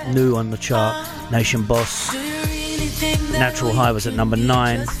 Faith, new on the chart. Nation Boss. Natural High was at number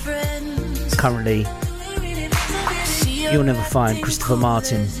 9. Currently, You'll Never Find, Christopher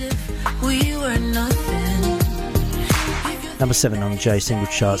Martin. Number 7 on the J single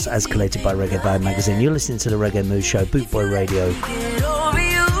charts as collated by Reggae Vibe magazine. You're listening to the Reggae Mood Show, Bootboy Radio.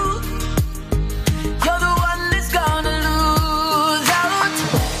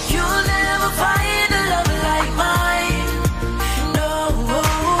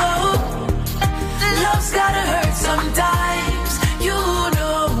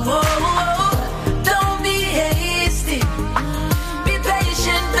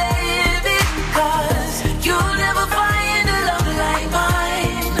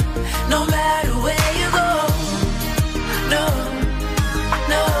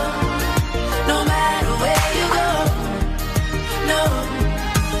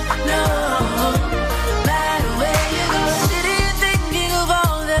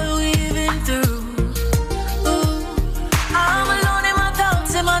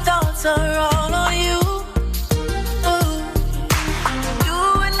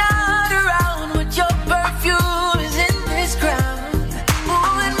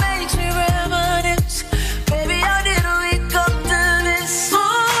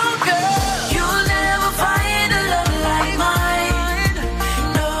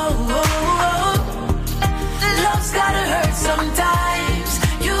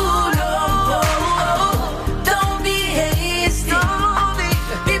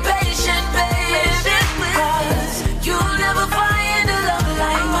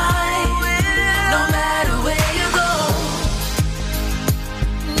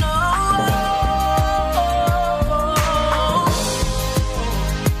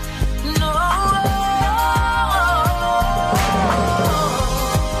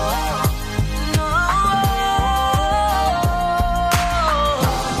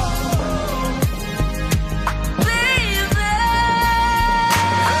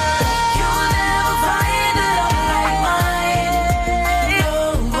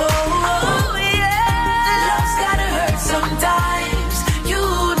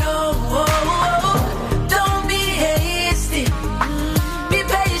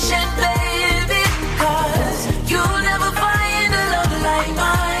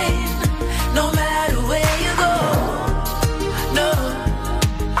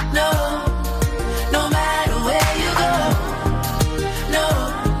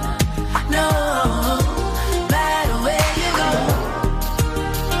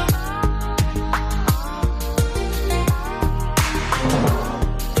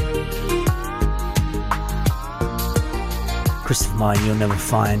 mine you'll never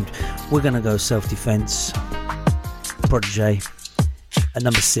find. We're gonna go Self-Defense, Prodigy, at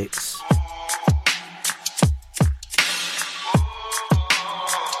number 6.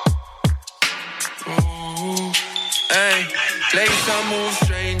 Hey, place I move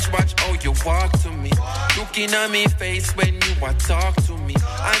strange, watch how you walk to me. Looking at me face when you a talk to me.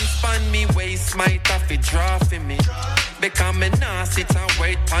 And span me waist, might have to draw for me. Because me nah sit and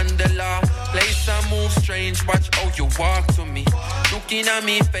wait on the law. Place I move strange, watch how you walk to me. Looking at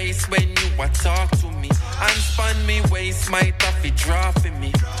me face when you a talk to me. And span me waist, might have to draw for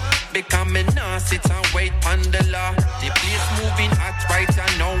me. Because me nah sit and wait on the law. The place moving hot right I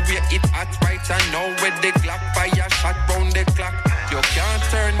know where it hot right I know where the Glock fire shot round the clock. You can't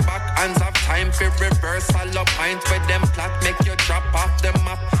turn back, hands have time for reversal of point where them plot make you drop off the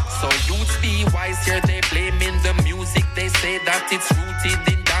map. So youths be wise here, they blaming the music. They say that it's rooted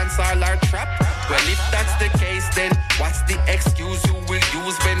in dancehall or trap. Well, if that's the case, then what's the excuse you will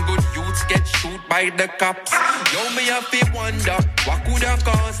use when good youths get shoot by the cops? Yo, me have to wonder, what could have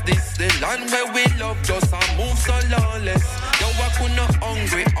caused this? The land where we love just a move so lawless. Yo, I could not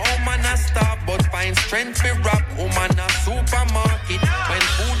hungry, oh man I starve, but find strength for rap, oh man a supermarket. When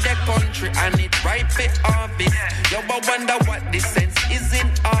food the country and it ripe for harvest. Yo, I wonder what the sense is in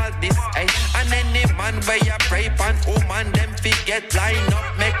all this, eh? And any man where you pray pan, oh man them forget line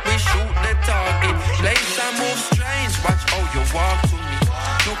up, make we shoot the target. Place I move strange, watch how you walk to me.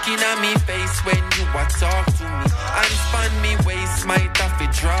 Looking at me face when you a talk to me. And span me waist, might have to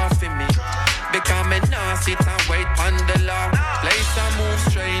draw for me. Because me nah sit and wait on the law. Place I move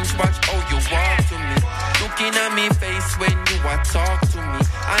strange, watch how you walk to me. Looking at me face when you a talk to me.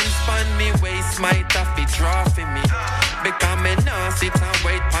 And span me waist, might have to draw for me. Because me nah sit and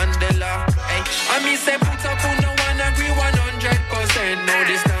wait on the law. Hey, and me say put up on no one agree 100%. No,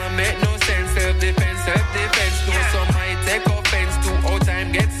 this don't make no sense. Self-defense, self-defense. No, some might take offense to how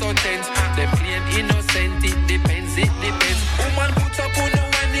time gets so tense. Them plain innocent, it depends, it depends. Woman put up on no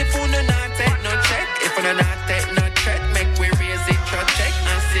one if you no not take no check. If you no not take no check, make we raise it, your check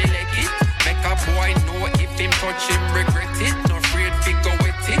and select it. Make a boy know if him touch him regret it. No afraid fi go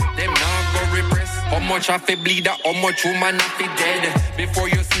with it, them nah go repress. How much I fi bleed, how much woman I fi dead. Before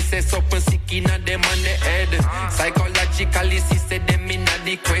you see say something sick inna them on the head. Psychologically see say them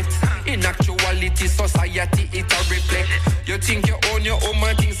inadequate. In actuality society it a reflect. You think you own your own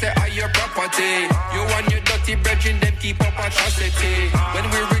man, think say are your property. You and your dirty brethren them keep up atrocity. When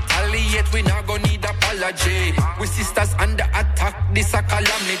we retaliate we not gonna need apology. We sisters under attack, this a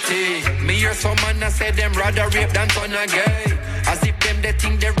calamity. Me hear some man a say them rather rape than turn a gay. As if them they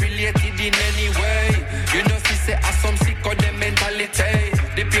think they related in any way. You know see say as some sick of them mentality.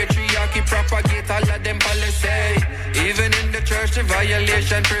 The patriarchy propagate all of them policy. Even in the church the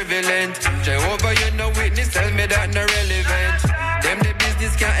violation prevalent. Jehovah you know witness tell me that no relevant. Them the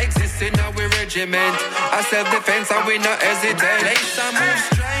business can't exist in our regiment. A self-defense and we not hesitate. Place I move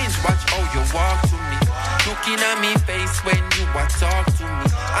strange, watch how you walk to me. Looking at me face when you a talk to me.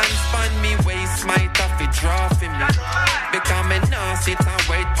 And span me waist, might have to draw for me. Because me nah sit and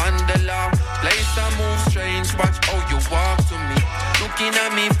wait on the law. Place I move strange, watch how you walk to me. Looking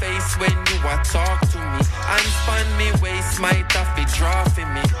at me face when you a talk to me. And span me waist, might have to draw for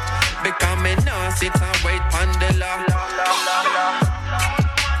me. Because me nah sit and wait on the law.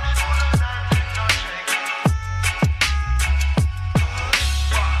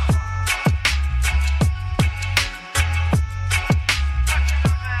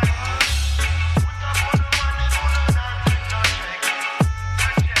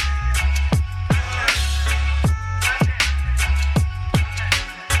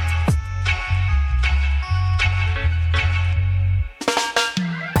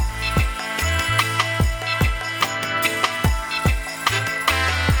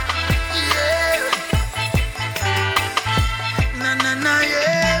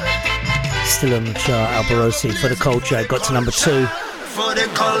 Still on the chart, Alborosi for the culture, got to number 2. For the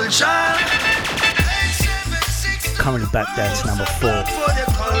culture. Currently back there to number 4.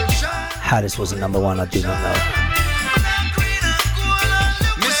 How this wasn't number 1, I do not know.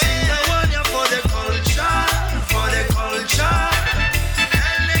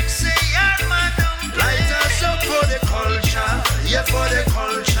 Yeah, for the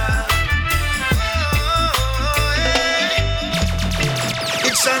culture.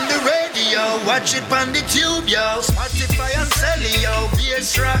 It's on the radio, watch it on the tube, yo. Spotify and Celly, yo.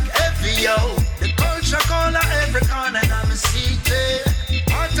 Bass rock heavy, yo. The culture corner every corner, and I'm a seated.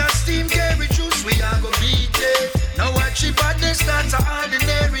 Hot as steam, carry juice, we are go beat it. Now watch it, but they start to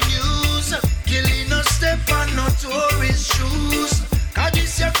ordinary news. Killing no step on no tourist shoes. Cause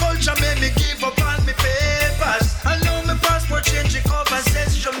this your culture, make me give up on me papers. I know my passport changing.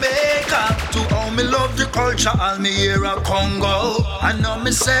 love the culture, all me hear a Congo. I know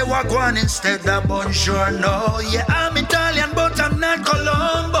me say Wagwan instead of bonjour, no. Yeah, I'm Italian, but I'm not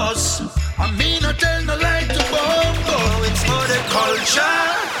Columbus. I mean, I tell no lie to Bongo. It's for the culture,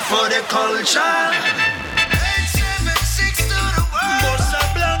 for the culture. 876 to the world. Bossa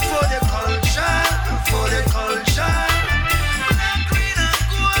Blanc for the culture, for the culture. Black, green and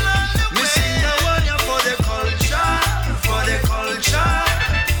gold on the way. Me sing the one yeah, for the culture, for the culture.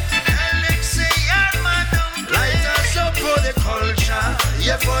 Alexei Armadon, light us up for the culture,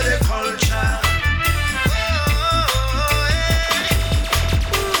 yeah, for the culture.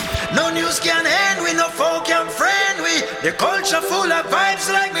 No news can end, we no folk can friend we. The culture full of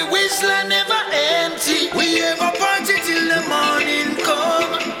vibes like me whistle never empty. We have a party till the morning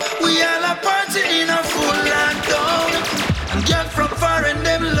come. We all a party in a full lockdown. And get from far and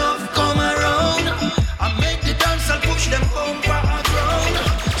them love come around. I make the dance and push them bumper around.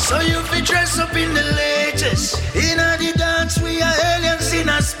 So you be dress up in the latest. In the dance we are aliens in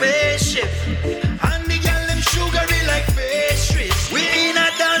a spaceship. And the girl them sugary like pastries. We in a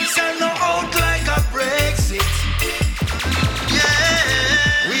dance and no out like a Brexit.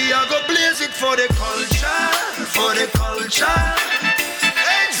 Yeah, we are go blaze it for the culture, for the culture.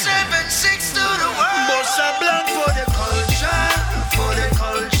 876 to the world. Bossa Blanc for the culture, for the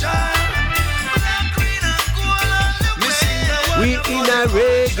culture. Black, green and gold on the way. We in a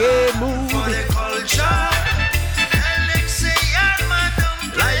reggae mood. For the culture. Alexei Armadon,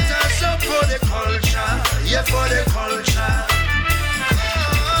 light us up for the culture, yeah, for the culture.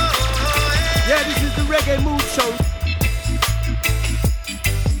 Yeah, this is the Reggae Mood Show.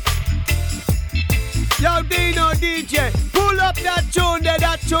 Yo, Dino DJ, pull up that tune there.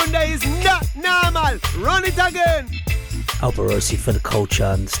 That tune there is not normal. Run it again. Alberosi for the culture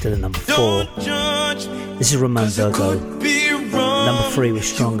and still at number 4. This is Ramon Virgo. Number 3 was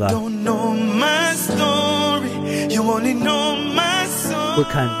Stronger. Don't know my story. You only know my song.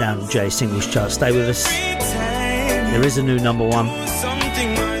 We're counting down J Singles chart. Stay with us. There is a new number 1,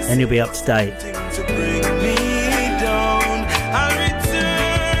 and you'll be up to date. To bring me down, I'll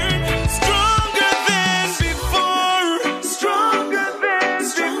return stronger than before. Stronger than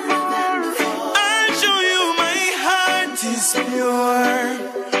before. I'll show you my heart is pure.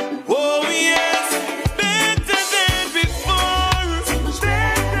 Oh yes, better than before.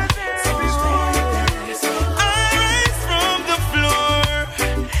 Better than before. I rise from the floor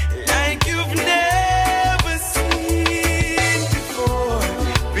like you've never seen before.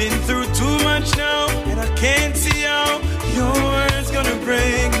 Been through too much now, and I can't see how your words gonna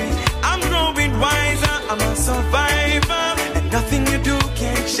break me. I'm growing wiser, I'm a survivor, and nothing you do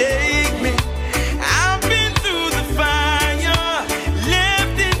can shake me. I've been through the fire,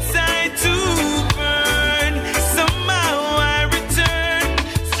 left inside to burn. Somehow I return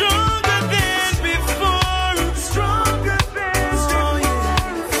stronger than before. Stronger than before.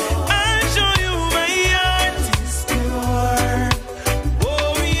 I'll show you my heart is pure.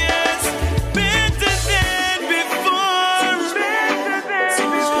 Oh yes, better than before. Better than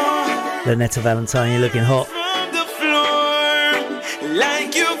before. Lynetta Valentine, you're looking hot. From the floor,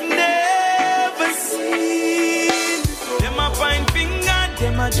 like you've never seen. Them a point finger,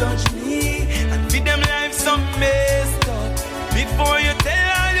 them a judge me, and feed them life some messed up. Before you tell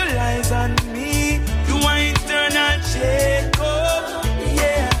all your lies on me, you ain't turn and shake up.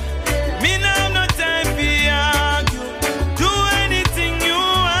 Yeah, me now have no time for argue. Do anything you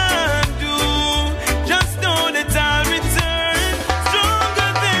want to. Just know that I'll return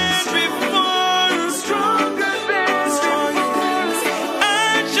stronger than before. Stronger than before.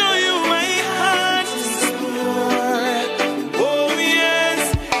 I'll show you my heart is pure. Oh yes,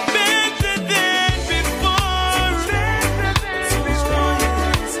 better than before. Better than before.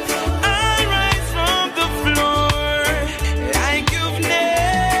 I'll rise from the floor like you've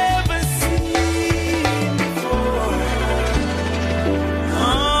never seen before.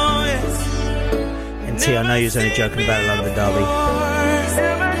 Oh yes. And T, I know you was only joking about London Derby.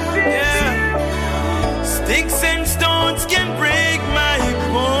 Yeah. Sticks and stones can break my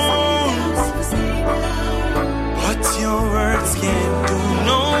bones, but your words can't do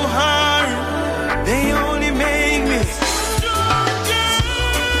no harm. They only make me stronger.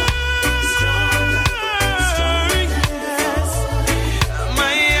 Yes.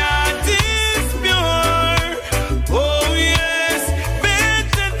 My heart is pure. Oh yes,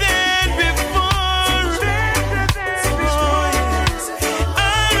 better than before. Better than before.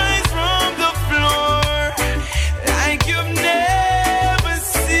 I rise from the floor like you've never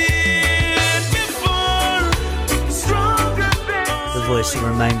seen before. Stronger than The voice of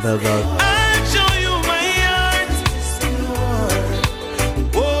Remain Virgo. I'll show you my heart is pure.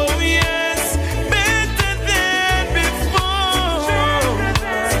 Oh yes, better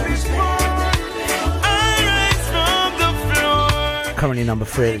number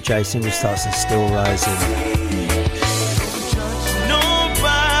 3 at the J single starts and Still Rising.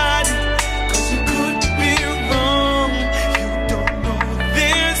 Nobody, 'cause you could be wrong. You don't know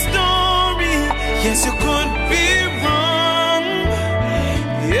their story. Yes, you could be wrong.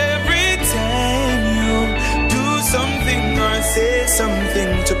 Every time you do something or say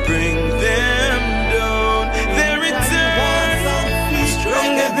something to bring them down, they return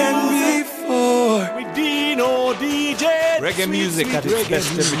stronger than before. With Dino DJ. Reggae music at its best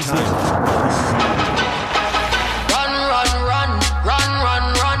every time. Run, run, run, run, run,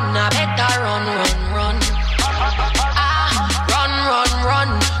 run. I better run, run, run. Run, run, run, run,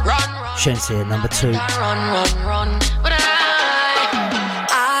 run. Shensi at number 2. Run, run, run. But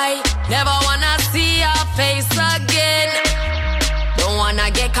I never wanna see your face again. Don't wanna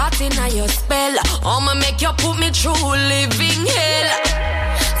get caught in your spell. I'ma make you put me through living hell.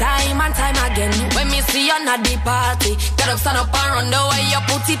 Time and time again, when me see you at the party, get up, stand up and run the way you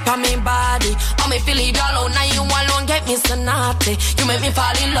put it on me body. I me feel it alone, now you alone get me so naughty. You make me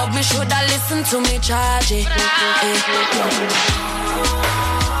fall in love, me shoulda listen to me charge it.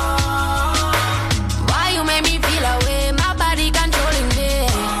 Why you make me feel away, my body controlling me.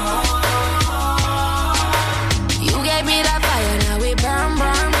 You gave me that fire, now we burn,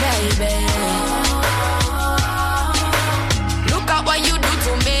 burn, baby. Look at what you do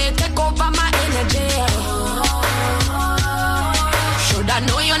to me, take over my energy. Should I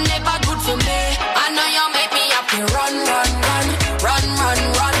know you're never good for me? I know you make me happy. Run, run, run, run, run,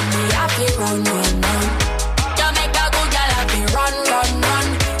 run. Me happy, run, run, run. You make a good girl happy. Run, run, run,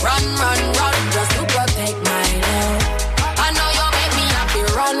 run, run, run. Just to protect my love. I know you make me happy.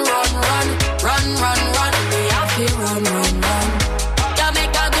 Run, run, run, run, run, run. Me happy, run, run, run. You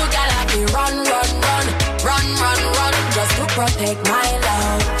make a good girl happy. Run, run, run, run, run, run. Just to protect my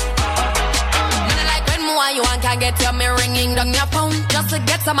love. You want can get your me ringing down your phone. Just to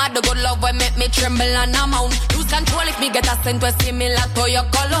get some of the good love will make me tremble and amount. Lose control if me get a scent was similar to your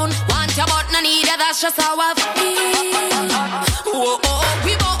cologne. Want your but no need it, that's just how I feel. Oh, oh, oh,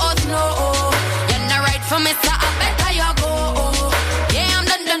 we both know. You're not right for me, so I better you go. Yeah, I'm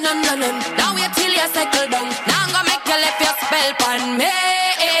done, done, done, done, done. Now wait till you settle down. Now I'm gonna make you left your spell on me.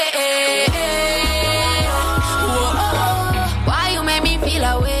 Oh, oh, why you make me feel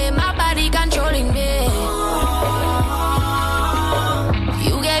away? My body controlling me.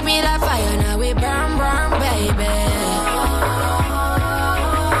 Me that fire, now we burn, burn, baby.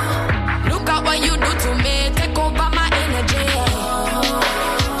 Look at what you do to me, take over my energy.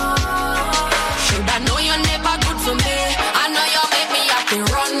 Should I know you're never good for me? I know you make me happy.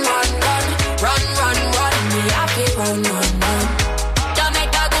 Run, run, run, run, run, run. Me happy, run, run, run. You make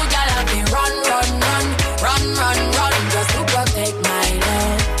a good girl happy. Run, run, run, run, run, run. Just to protect my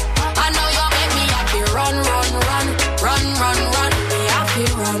love. I know you make me happy. Run, run, run, run, run, run.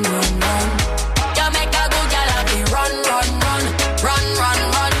 Run, run, run. You make a good girl happy. Run, run, run, run, run,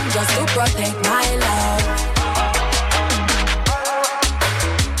 run. Just to protect my love.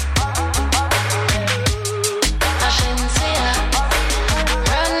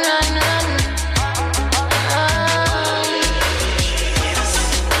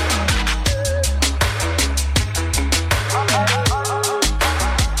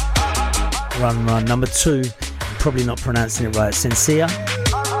 Run, run, run. Run, run. Number 2. I'm probably not pronouncing it right. Sincere.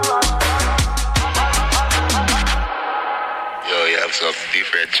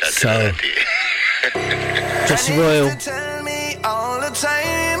 So, Jesse Royal,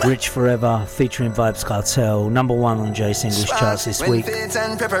 Rich Forever, featuring Vibes Cartel, number 1 on J Singles charts this week. The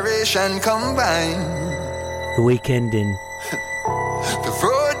weekend in the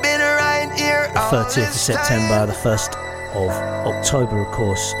 30th of September, the 1st of October, of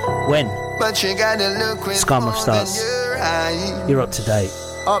course, when Skarmoff starts. You're up to date.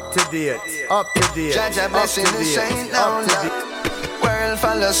 Up to date, up to date, up to date, up to date. World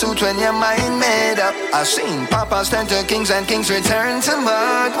follow suit when your mind made up. I've seen papas turn to kings and kings return to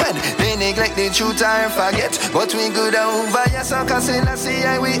mud when they neglect the truth or forget. But we good over, yes, I can see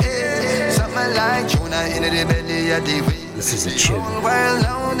how we is. Something like tuna in the belly of the way. This is a tune. World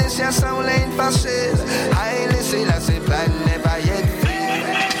now, this your soul ain't for sale. I listen, I say plan never yet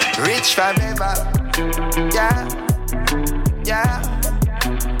fail. Rich forever, yeah, yeah,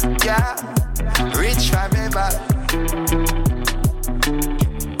 yeah. Rich forever.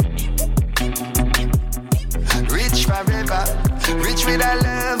 Rich forever, rich with a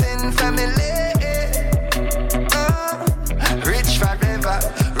loving family. Rich forever,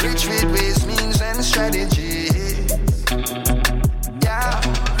 rich with ways, means and strategies. Yeah.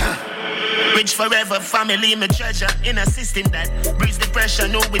 rich forever, family my treasure. In a system that breeds the pressure,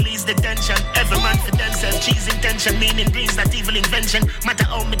 no release the tension. Every man for themselves, cheese intention, meaning brings that evil invention. Matter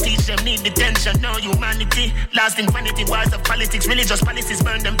how me teach them, need detention. No humanity, lost in vanity, wars of politics, religious policies,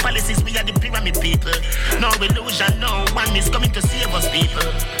 burn them policies. We are the pyramid people. No illusion, no one is coming to save us, people.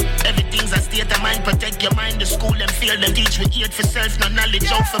 Everything's a state of mind, protect your mind. The school them fail, them teach we eat for self, no knowledge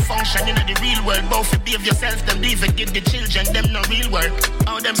how for function in the real world. Both for behave yourself, them leave it, give the children, them no real work.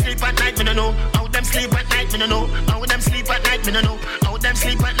 How them sleep at night, me no know. How them sleep at night, me no know. How them sleep at night, me no know. How them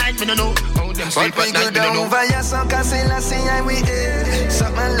sleep at night, me no know. How them sleep at night, me no know. Over your son, cause I see I we eat.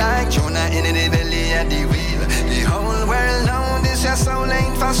 Something like Jonah in the belly at the wheel. The whole world know this your soul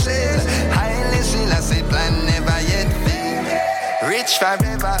ain't for sale. Highly still I say plan never yet fail. Rich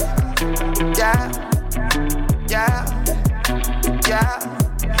forever, yeah, yeah, yeah.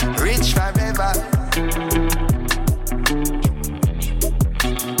 Rich forever.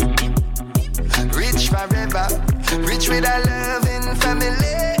 Rich forever. Rich with a loving family.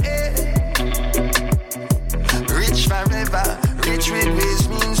 Rich forever. Rich with ways,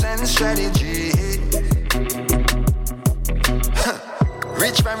 means and strategy.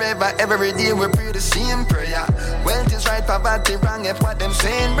 Rich forever, every day we pray the same prayer. Wealth is right, poverty wrong, if what them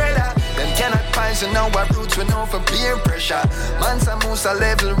saying, brother. Them cannot poison our roots, we know for peer pressure. Mansa Musa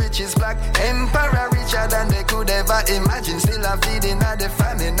level, rich is black emperor, richer than they could ever imagine. Still a feeding at the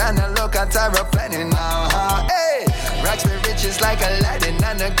famine, and a look at our planning now. Hey, rocks the riches like Aladdin,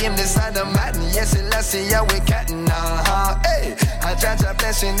 and a game this side of Madden. Yes, let's see how we catting now. Hey, I judge a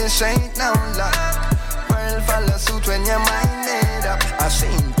blessing, this ain't no luck. World follow suit when your mind made up. I've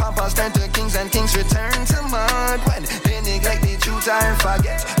seen papas turn to kings and kings return to mud when they neglect the truth or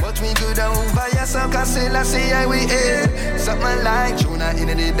forget. But we good over your so cause still I see how we eat. Something like Jonah in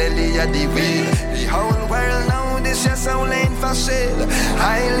the belly of the wheel. The whole world know this your soul ain't for sale.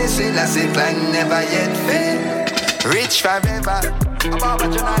 Highly still I say plan never yet fail. Rich forever. About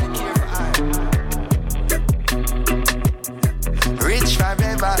what you like here. Rich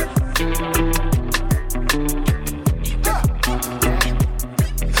forever.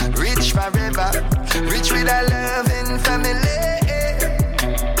 Rich forever, rich with a loving family.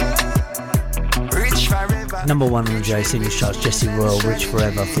 Rich forever. Number one on the J Singles charts, Jesse Royal, Rich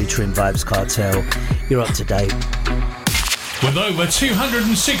Forever, featuring Vibes Cartel. You're up to date. With over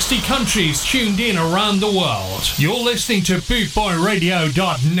 260 countries tuned in around the world, you're listening to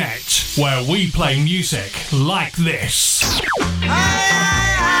bootboyradio.net, where we play music like this.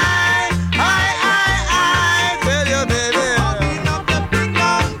 Tell you, baby.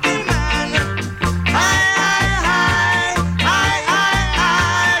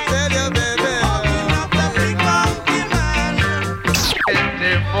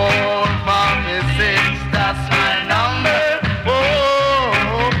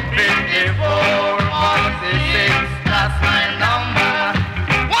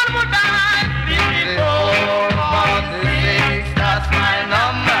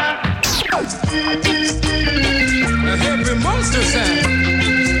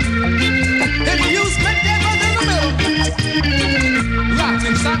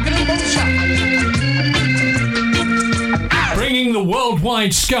 Bringing the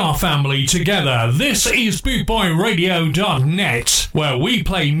worldwide ska family together, this is bootboyradio.net, where we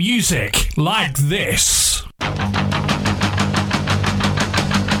play music like this.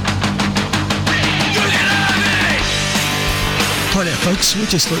 Hi there folks, we'd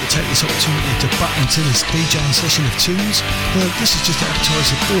just like to take this opportunity to butt into this DJing session of tunes. This is just to advertise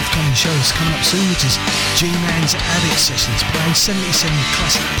the forthcoming shows coming up soon, which is G-Man's Avid Sessions, playing 77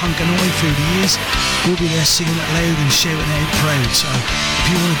 classic punk and oi through the years. We'll be there singing it loud and shouting out proud, so if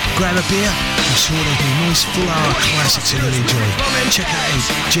you want to grab a beer, I'm sure there'll be a nice full hour of classics you'll enjoy. Check it out,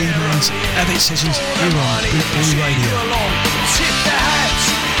 G-Man's Avid Sessions here on Bootboy Radio. Tip their hats,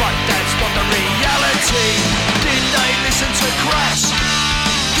 but that's not the reality. Did they listen to Crash?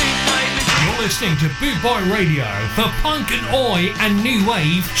 You're listening to Bootboy Radio. For punk and oi and new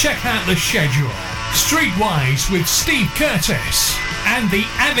wave, check out the schedule. Streetwise with Steve Curtis and the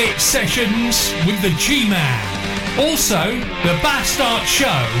Avid Sessions with the G-Man. Also, the Bastard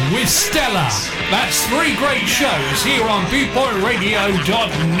Show with Stella. That's 3 great shows here on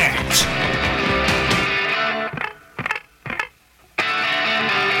bootboyradio.net.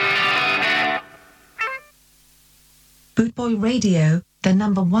 Bootboy Radio, the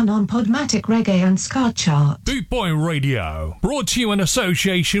number 1 on Podmatic Reggae and Ska chart. Bootboy Radio, brought to you in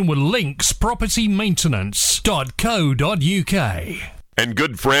association with Links Property Maintenance.co.uk. And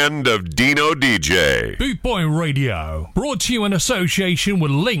good friend of Dino DJ. Bootboy Radio, brought to you in association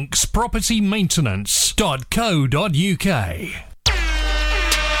with Links Property Maintenance.co.uk.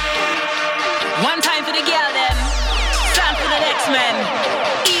 One time for the girl them. Stand for the next man.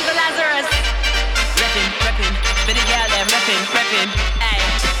 Evil Lazarus. Reppin', reppin'. For the girl them. Reppin', reppin'. Ay,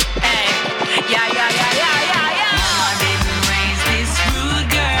 ay. Yeah, yeah, yeah, yeah, yeah, yeah. Mama didn't raise this rude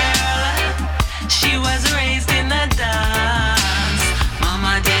girl. She was raised in the dance.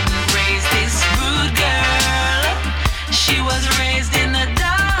 Mama didn't raise this rude girl. She was raised in the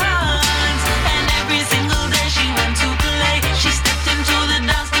dance. And every single day she went to play. She stepped into the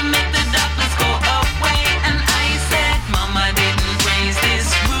dance to make the darkness go away. And I said, Mama didn't raise this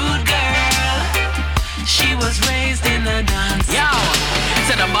rude girl. She was raised in the dance. Yo,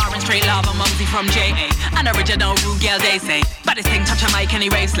 to the bar and straight lava, Mumsy from JA. An original rude girl, they say. But this thing touch a mic and he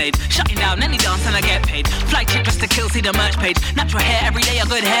rave slave. Shutting down any dance and I get paid. Fly chick just to kill, see the merch page. Natural hair every day, a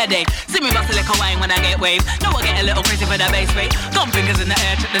good hair day. See me bust a little wine when I get wave. No, I get a little crazy for the bass rate. Gum fingers in the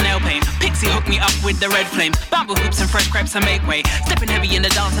air, check the nail paint. Pixie hooked me up with the red flame. Bamboo hoops and fresh crepes and make way. Stepping heavy in the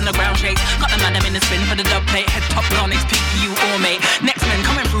dance and the ground shakes. Got the man them in the spin for the dub plate. Head top on it's PPU all mate. Next man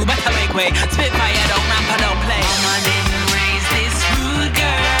coming through, better make way. Spitfire, don't ramp, I don't play. Mama didn't raise this rude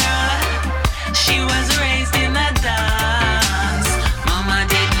girl. She was raised in the dance. Mama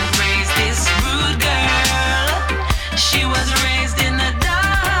didn't raise this rude girl. She was raised in the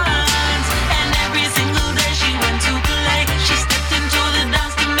dance. And every single day she went to play. She stepped into the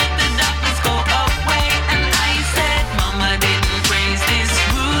dance to make the darkness go away. And I said, Mama didn't raise this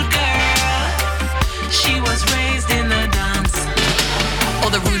rude girl. She was raised in the dance. All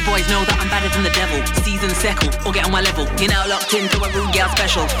the rude boys know that I'm badder than the devil. Season second, or get on my level. You're now locked into a rude gal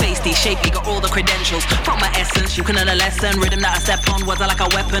special. Feisty, shapely, got all the credentials. From my essence, you can learn a lesson. Rhythm that I step on, words are like a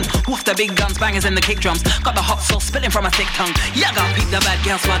weapon. Woof the big guns, bangers and the kick drums. Got the hot sauce spilling from a thick tongue. Yaga, peep the bad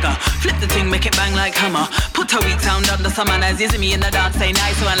girl swagger. Flip the thing, make it bang like hammer. Put a weak sound under some manners. You see me in the dance, say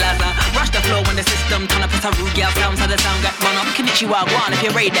nice one, Lazar. Rush the floor when the system turn up. It's a rude gal sound, so the sound get run up. Konnichiwa, go on, if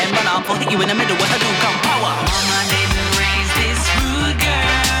you're ready, then run up. I'll hit you in the middle with a do come power. Mama didn't raise this rude girl.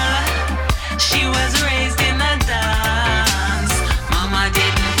 She was raised in the dance. Mama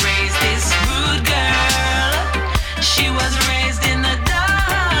didn't raise this rude girl. She was raised in the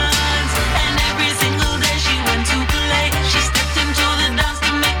dance. And every single day she went to play. She stepped into the dance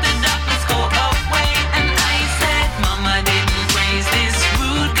to make the darkness go away. And I said, Mama didn't raise this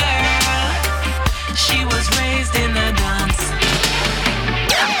rude girl. She was raised in the dance.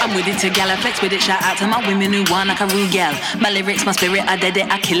 I'm with it to gal, I flex with it. Shout out to my women who want like a rude gal. My lyrics, my spirit, I did it,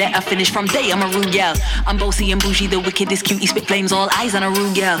 I kill it, I finish from day, I'm a rude gal. I'm bossy and bougie, the wickedest cutie, spit flames, all eyes on a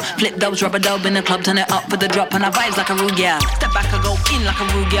rude gal. Flip dubs, rubber dub in the club, turn it up for the drop, and I vibes like a rude gal. Step back, I go in like a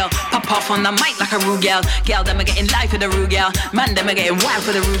rude gal. Pop off on the mic like a rude gal. Gal, them are getting live for the rude gal. Man, them are getting wild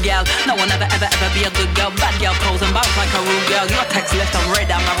for the rude gal. No one ever be a good girl. Bad gal pose and bounce like a rude gal. Your text left on red,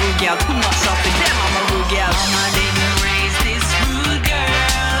 I'm a rude gal. Too much stuff in them, I'm a rude gal. Mama didn't raise this rude girl.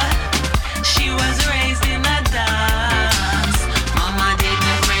 She was raised in the dance. Mama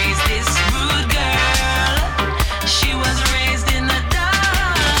didn't raise this rude girl. She was raised in the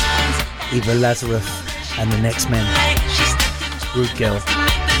dance. Eva Lazarus and the Next Men. Rude girl.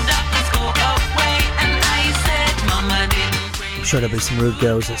 I'm sure there'll be some rude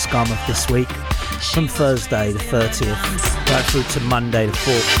girls at Skarmoth this week. From Thursday the 30th right through to Monday the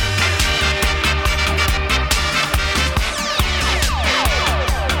 4th.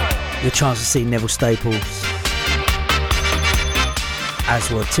 Your chance to see Neville Staples,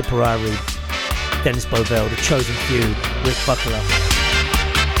 Aswad, Tipperary, Dennis Bovell, The Chosen Few, Rick Buckler,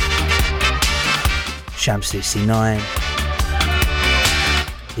 Sham 69,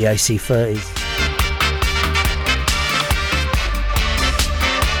 the AC30s,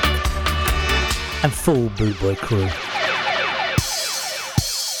 and full Boot Boy crew.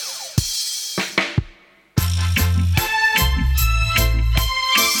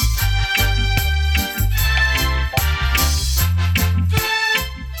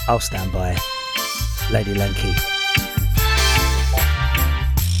 I'll stand by, Lady Lanky.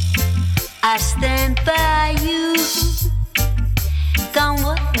 I stand by you, come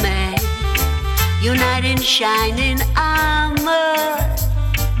what may, unite in shining armor,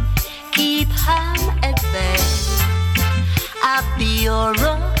 keep harm at bay. I'll be your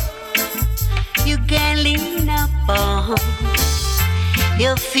rock, you can lean upon.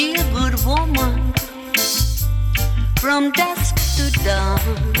 You'll feel good woman, from dusk to dawn.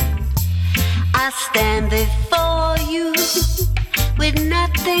 I stand before you with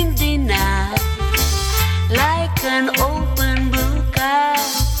nothing denied. Like an open book, I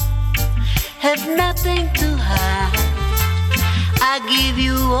have nothing to hide. I give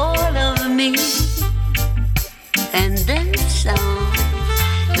you all of me and then some,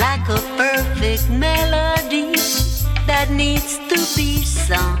 like a perfect melody that needs to be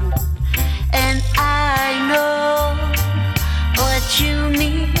sung. And I know what you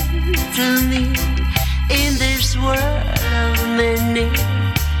mean to me in this world of many.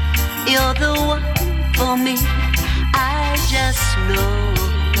 You're the one for me. I just know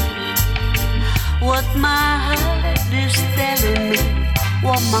what my heart is telling me,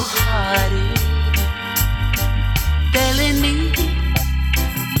 what my heart is telling me.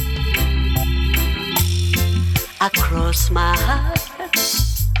 Across my heart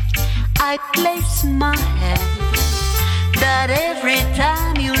I place my hand, that every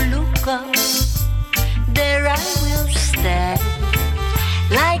time you look up, there I will stand,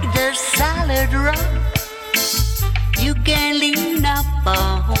 like the solid rock you can lean up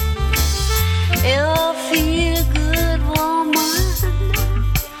on. You'll feel good, woman,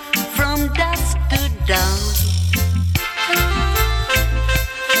 from dusk to dawn.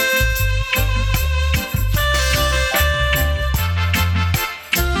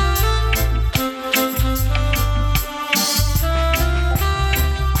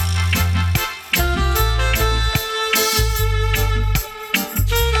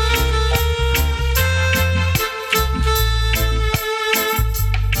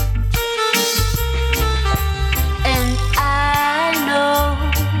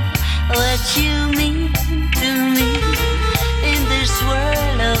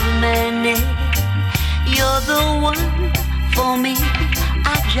 For me,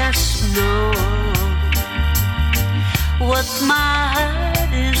 I just know what my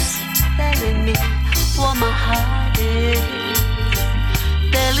heart is telling me, what my heart is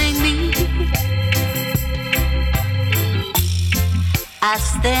telling me. I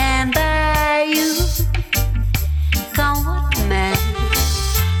stand by you, come what may,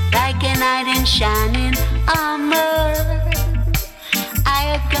 like a knight in shining armor.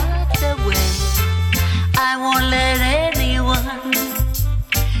 I got the way, I won't let anyone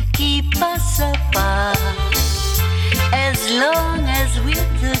keep us apart. As long as we're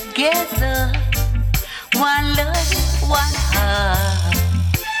together, one love, one heart.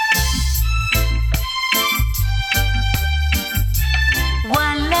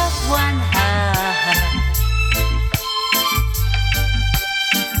 One love, one heart.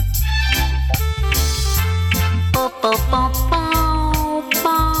 Oh, oh, oh, oh.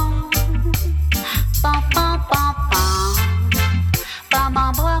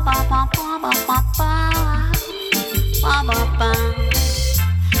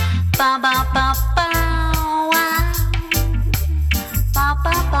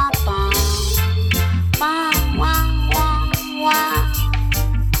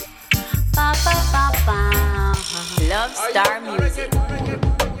 Love Star Music.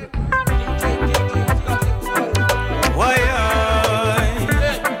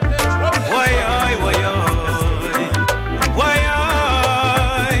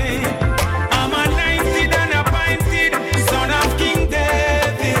 I'm anointed and appointed, son of King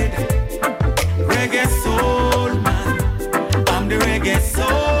David. Reggae soul man, I'm the reggae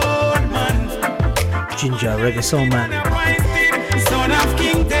soul man. Ginger, reggae soul man. Son of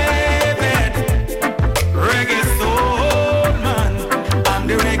King David, reggae soul man, I'm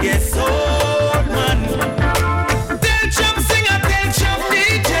the reggae soul man. Tell Chum singer, tell Chum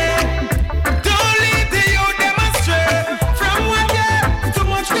DJ, don't lead the youth them astray. From one year, too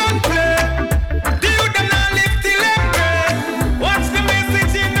much gunplay. The youth them not live till them pray. Watch the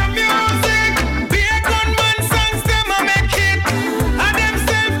message in the music. Be a gunman songs them a make it, and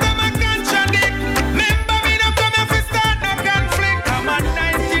themselves them a contradict. Remember me no come here fi start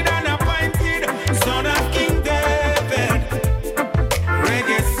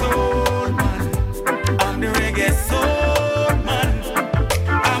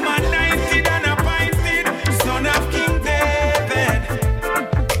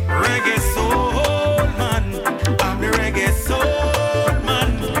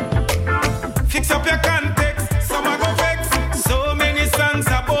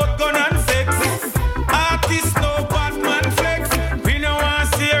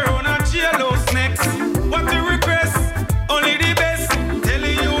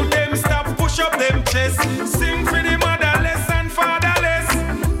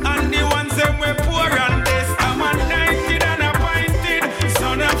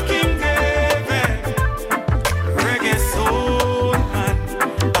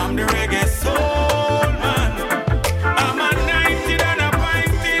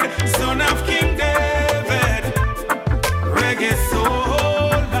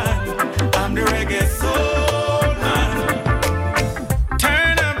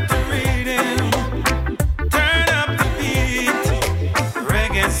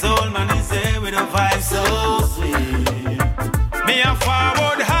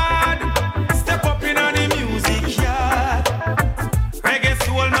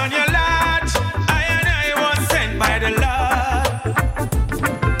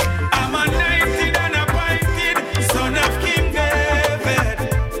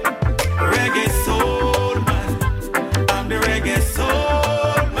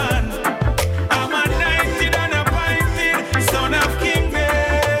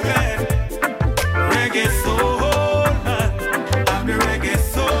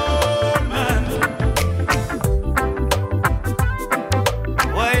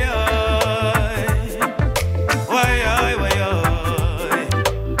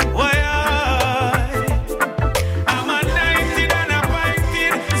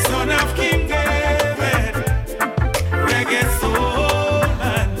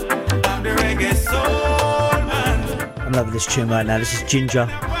I'm loving this tune right now. This is Ginger,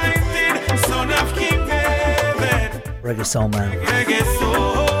 Son of King David, Reggae Soul Man. Reggae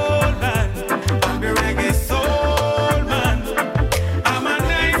Soul Man, I'm the Reggae Soul Man. I'm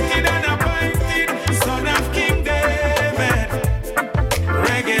anointed and appointed, Son of King David,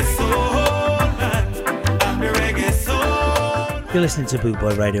 Reggae Soul Man, I'm the Reggae Soul. You're listening to Boot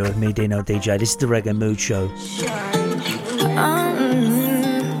Boy Radio with me, Dino DJ. This is the Reggae Mood Show.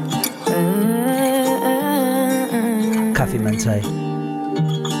 Kathy Mente.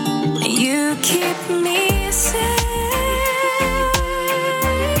 You keep me safe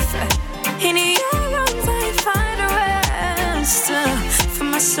in your arms. I find rest for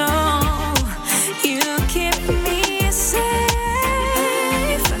my soul. You keep me safe.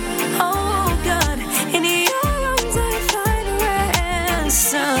 Oh God, in your arms I find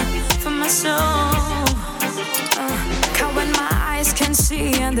rest for my soul. 'Cause when my eyes can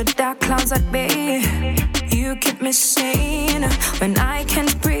see and the dark clouds at bay, you keep me sane. When I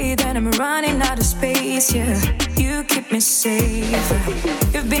can't breathe and I'm running out of space, yeah, you keep me safe.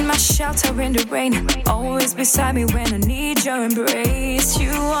 You've been my shelter in the rain, always beside me when I need your embrace.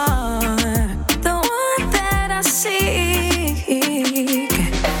 You are the one that I seek,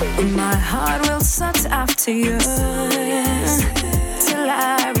 and my heart will search after you till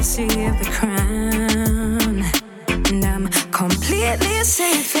I receive the crown. And I'm completely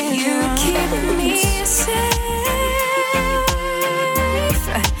safe in you. Keep me safe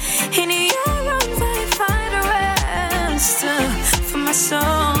in your arms. I find rest for my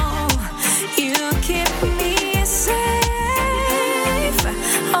soul. You keep me safe.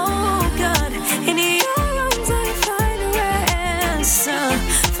 Oh God, in your arms I find rest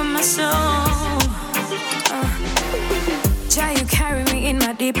for my soul. Jah, you carry me in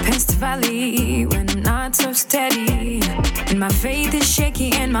my deepest valley when I'm not so steady, and my faith is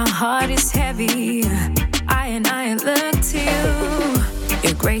shaky and my heart is heavy. I look to you.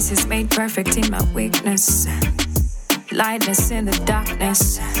 Your grace is made perfect in my weakness, lightness in the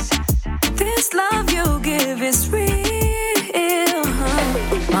darkness. This love you give is real.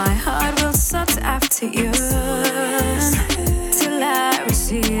 My heart will search after you till I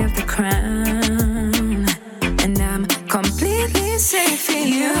receive the crown. And I'm completely safe in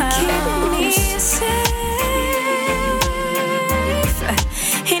you. Keep me safe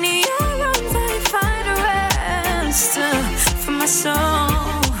in your arms. I find rest for my soul.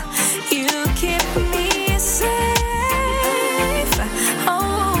 You keep me safe.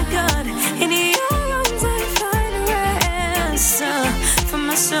 Oh God, in your arms I find rest for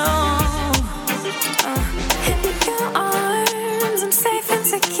my soul. In your arms I'm safe and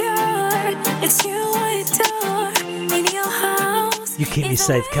secure. It's you I adore. In your house You Keep Me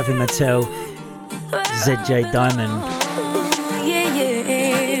Safe, Kathy Mattel, ZJ Diamond. yeah,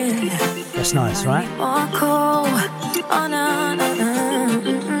 yeah. That's nice, right?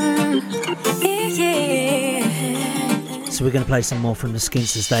 So we're going to play some more from the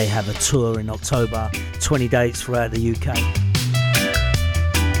Skinks as they have a tour in October, 20 dates throughout the UK.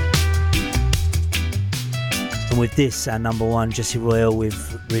 And with this, our number one, Jesse Royale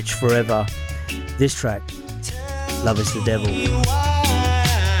with Rich Forever. This track, Love Is the Devil.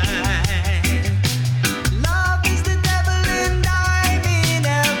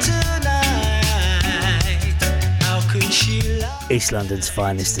 East London's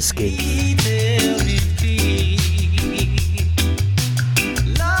finest, the Skinks.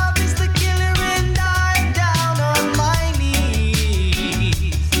 Love is the killer and I'm down on my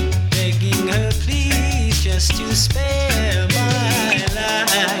knees, begging her please just to spare my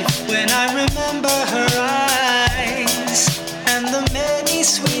life. When I remember her eyes and the many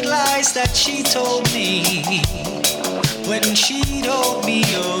sweet lies that she told me, when she told me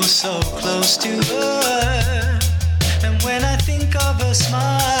oh so close to her. And when I think of her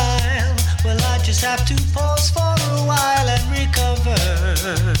smile, well, I just have to pause for a while and recover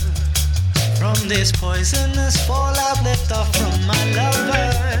from this poisonous fallout left off from my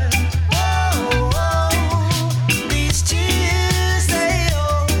lover. Oh, oh, these tears, they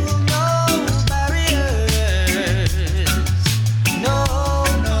hold no barriers. No,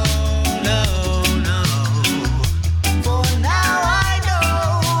 no, no, no. For now I know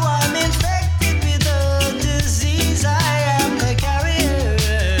I'm infected with a disease. I am the carrier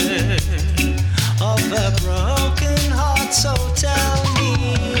of a broken heart. So tell me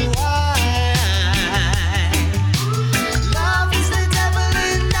why. Love is the devil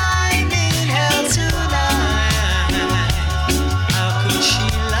and I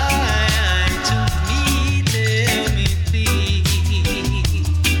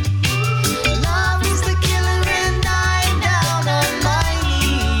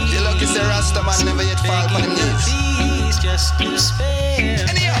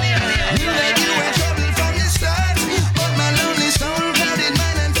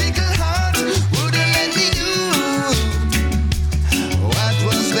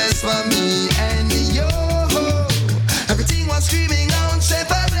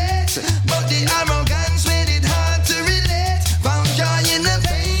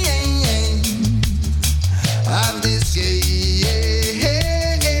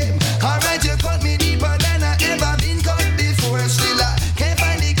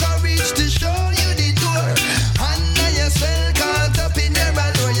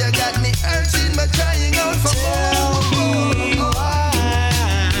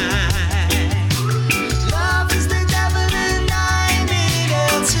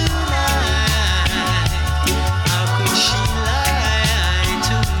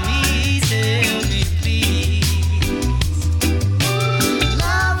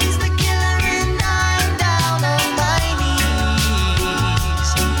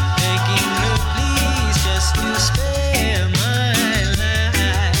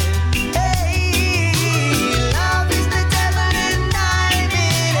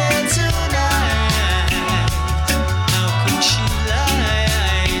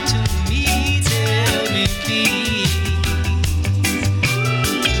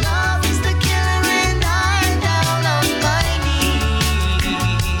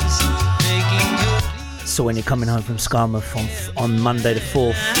So when you're coming home from Skarmouth on Monday the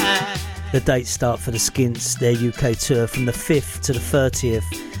 4th, the dates start for the Skints, their UK tour from the 5th to the 30th.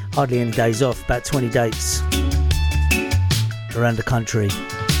 Hardly any days off, about 20 dates around the country.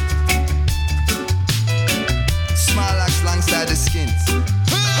 Small axe alongside the Skins.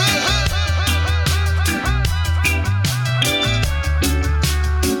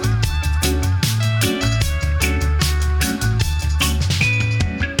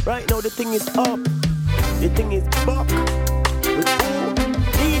 Right now the thing is up, the thing is back. With who?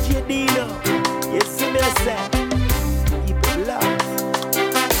 DJ Dino. You see me say, keep it locked.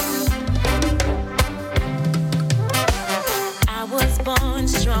 I was born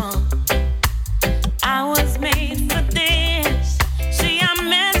strong. I was made for this. See, I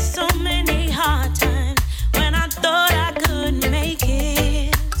met so many hard times when I thought I couldn't make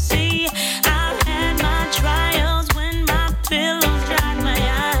it. See, I've had my trials when my pillows dried my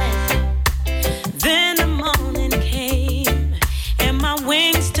eyes. Then the morning came and my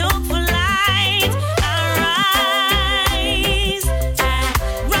wings took flight. I rise,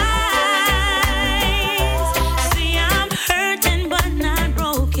 see, I'm hurting but not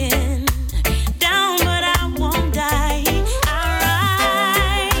broken, down but I won't die. I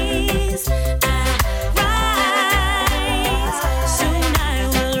rise, soon I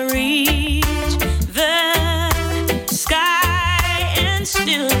will reach the sky and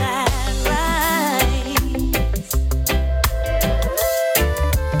still I rise.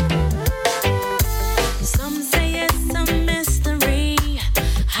 Some say it's a mystery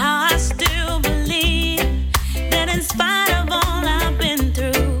how I still believe that in spite of all I've been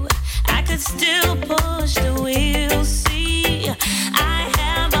through, I could still push the wheel. See, I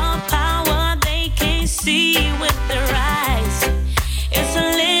have a power they can't see with their eyes. It's a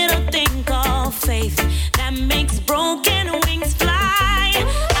little thing called faith that makes broken wings fly.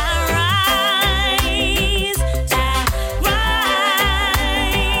 I rise,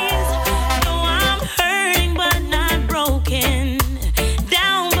 though I'm hurting but not broken,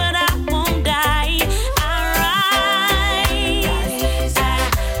 down but I won't die. I rise,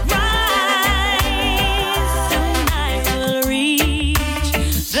 soon I will reach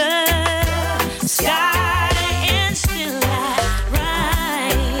the sky and still I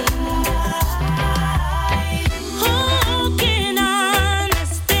rise. Who can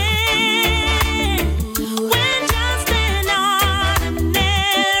understand when just an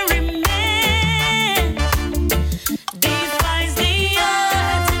ordinary man defies the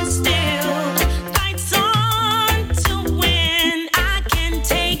odds and still fights on to win? I can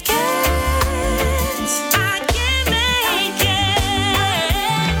take it, I can make it.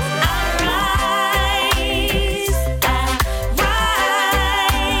 I rise,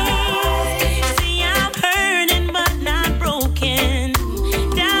 see, I'm hurting but not broken,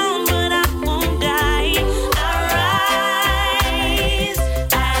 down but I won't die. I rise,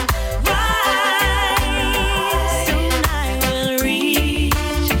 soon I will reach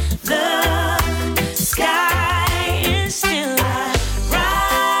the sky and still I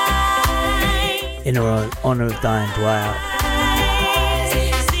rise. In honour of Diane Dwyer.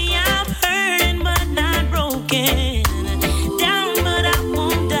 See, I'm hurting but not broken, down but I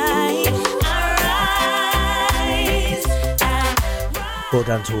won't die. I rise, Well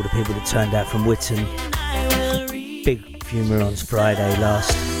done to all the people that turned out from Whitton. Big funeral on Friday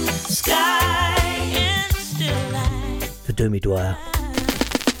last sky and still I for Doomy Dwyer.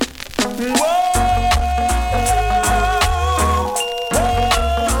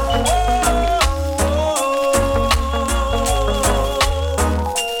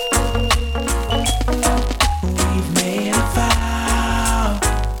 We've made a vow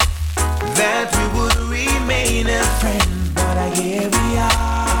that we would remain a friend, but here we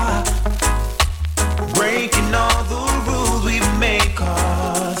are, breaking all the rules we've made.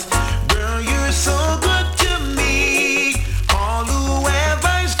 'Cause girl, you're so good to me. All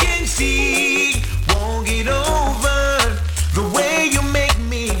whoever's can see won't get over the way you make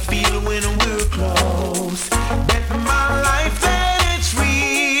me feel when we're close. Bet my life that it's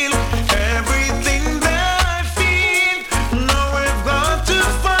real. Everything that I feel, no, we've gone too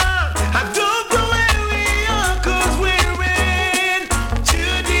far. I don't know where we are, 'cause we're in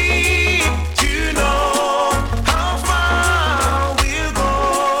too deep to know how far we'll go.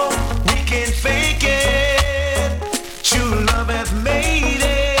 We can't fake it. True love has made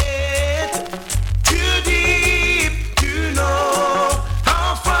it too deep to know how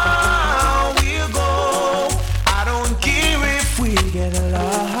far we'll go. I don't care if we get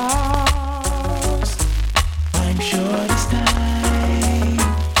lost. I'm sure this time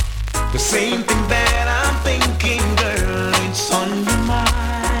the same thing that I'm thinking, girl, it's on your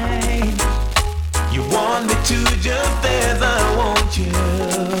mind. You want you.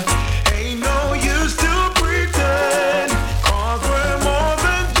 Ain't no use to pretend, 'cause we're more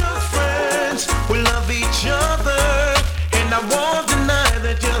than just friends. We love each other, and I won't deny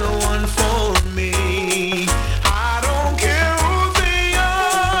that you're the one for me. I don't care who they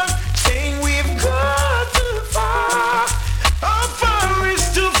are, saying we've got too far. How far is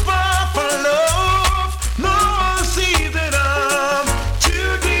too far for love? No one sees that I'm too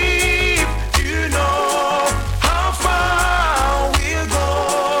deep to know how far we'll go.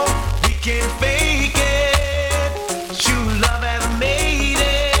 We can fake it, true love has made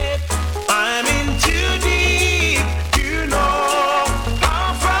it. I'm in too deep to know how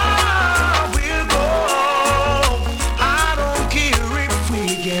far we'll go. I don't care if we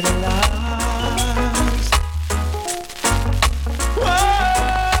get lost. Whoa,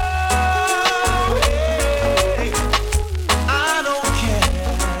 hey, I don't care.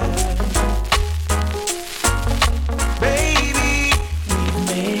 Baby, we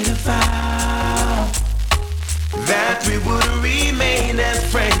made a vow that we would remain as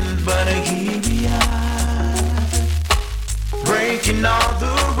friends, but here we are, breaking all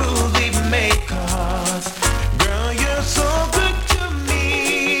the rules we make. 'Cause girl, you're so good to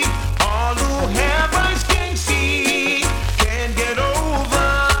me. All who have eyes can see, can't get over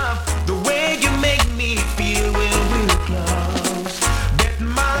the way you make me feel when we're close. Bet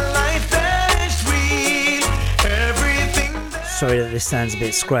my life that is real, everything Sorry that this sounds a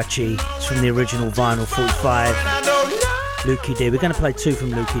bit scratchy. It's from the original vinyl 45. Lukey D. We're going to play two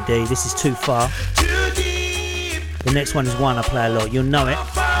from Lukey D. This is Too Far. The next one is one I play a lot. You'll know it,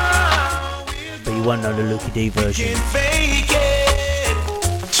 but you won't know the Lukey D version. fake it,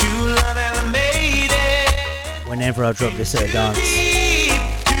 true love has made it. Whenever I drop this at a dance,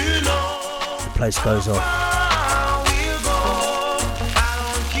 the place goes off.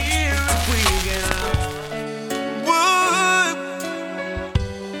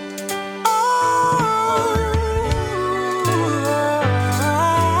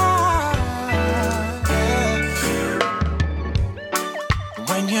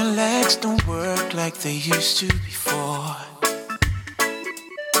 When your legs don't work like they used to before,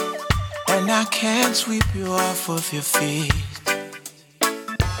 and I can't sweep you off of your feet,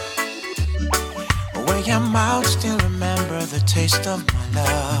 when your mouth still remember the taste of my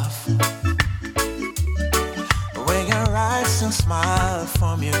love, when your eyes still smile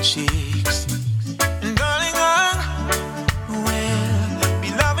from your cheeks, and darling, I will be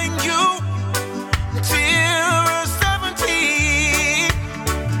loving you till we're 70.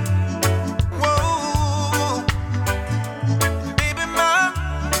 Whoa, baby, my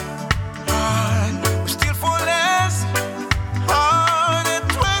heart will still for less hard at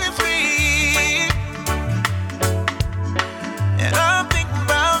 23. And I'm thinking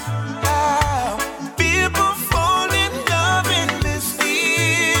about how people fall in love in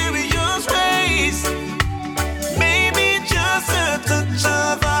mysterious ways. Maybe just a touch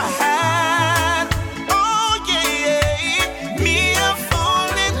of a hand. Oh yeah, me I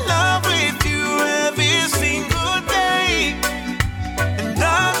fall in love with you every single day, and I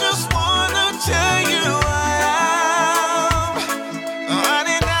just wanna tell you I am,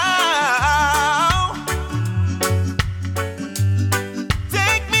 honey, now.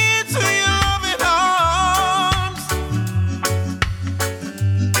 Take me into your loving arms,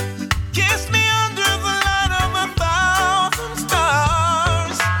 kiss me under the light of 1,000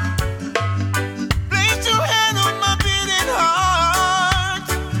 stars, place your hand on my beating heart.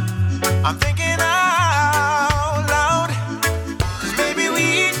 I'm thinking out loud, 'cause maybe we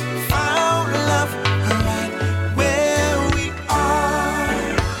found love right where we are.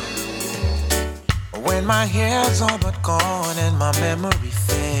 When my hair's all but gone and my memory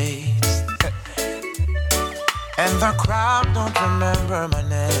fades, and the crowd don't remember my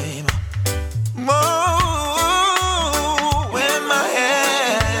name. Whoa, when my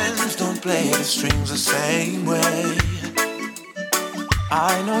hands don't play the strings the same way,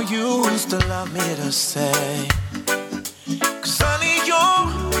 I know you used to love me the same. 'Cause honey, your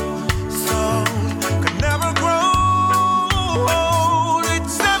soul could never grow old.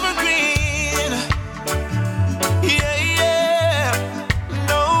 It's evergreen. Yeah, yeah.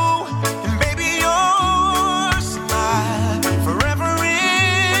 No, and baby, your smile forever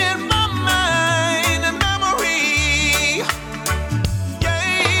in my mind and memory. Yeah,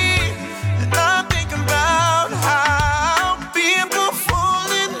 and I'm thinking about how people fall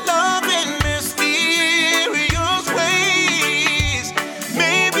in love in mysterious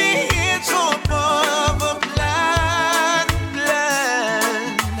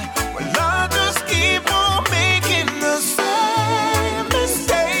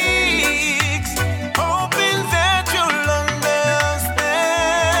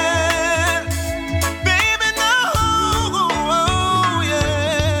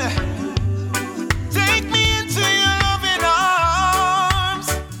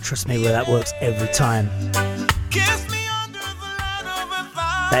Trust me, well, that works every time.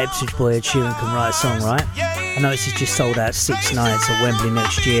 That Ipswich boy Ed Sheeran can write a song, right? I know this is just sold out 6 nights at Wembley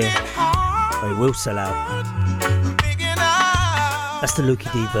next year, but it will sell out. That's the Lukey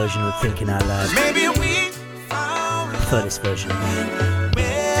D version of Thinking Out Loud. I prefer this version.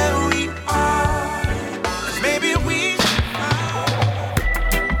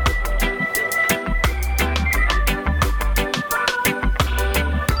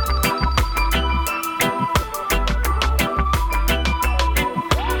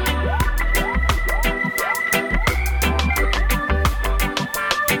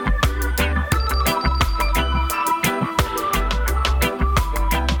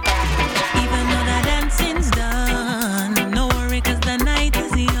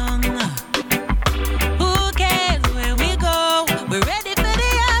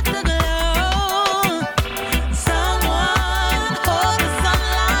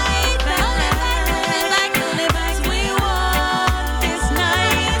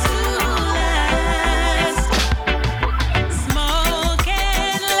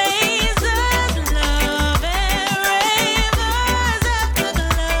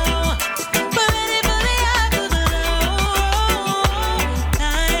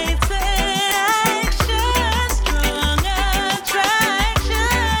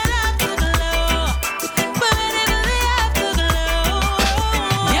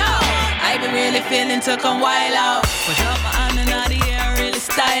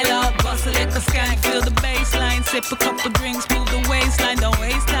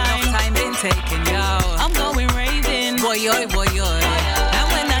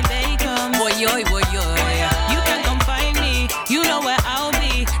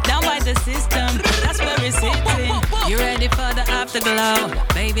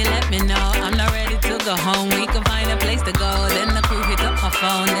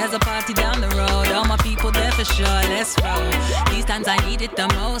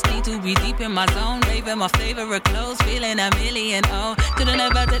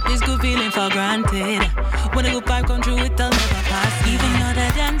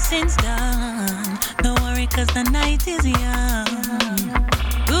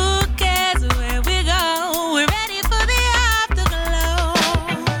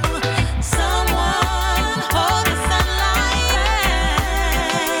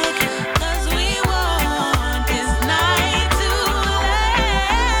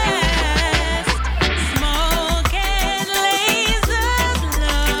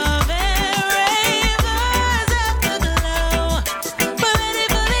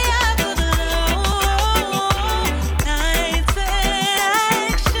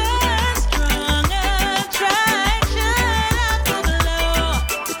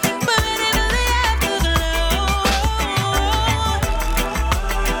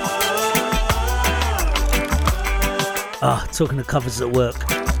 Talking of covers at work,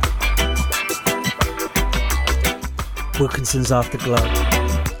 Wilkinson's Afterglow,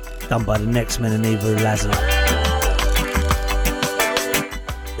 done by the Next Men and Eva Lazarus.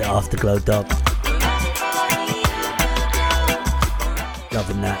 The Afterglow dub.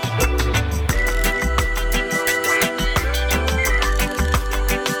 Loving that.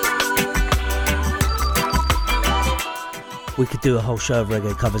 We could do a whole show of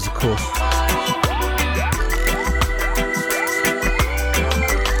reggae covers, of course.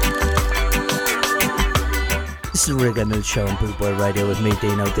 This is a Reggae Mood Show on Boot Boy Radio with me,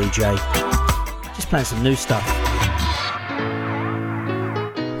 Dino DJ. Just playing some new stuff.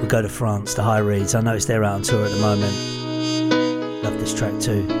 We go to France, the High Reeds. I noticed they're out on tour at the moment. Love this track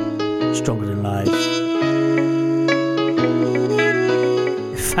too. Stronger Than Life.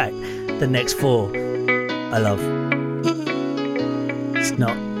 In fact, the next 4 I love. It's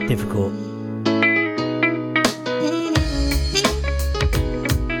not difficult.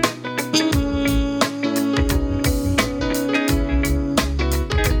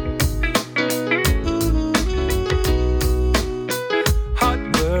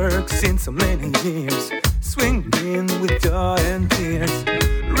 So many years, swinging with joy and tears.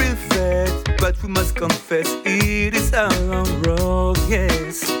 Real faith, but we must confess it is our own road,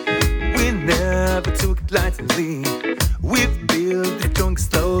 yes. We never took it lightly. We've built it strong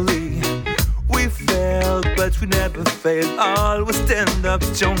slowly. We failed, but we never failed. Always stand up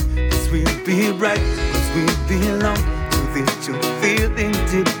strong, cause we'll be right, cause we belong to this true feeling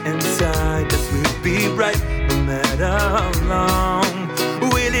deep inside. Cause we'll be right, no matter how long.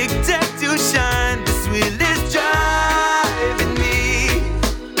 Will it take to shine? This will is driving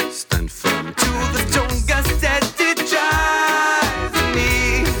me. Stand firm to the strongest that it driving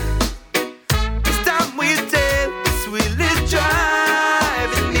me. This time we'll tell. This will is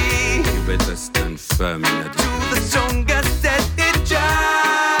driving me.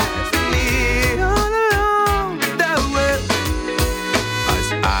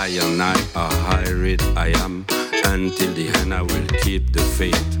 and I are hired, I am. Until the end I will keep the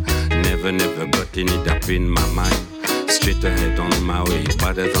faith. Never, never gotten it up in my mind. Straight ahead on my way,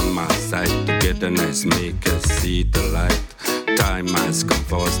 brothers on my side. Togetherness make us see the light. Time has come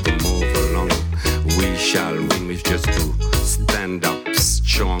for us to move along. We shall win with just to stand up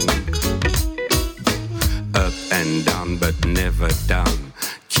strong. Up and down, but never down.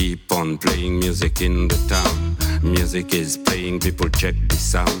 Keep on playing music in the town. Music is playing, people check the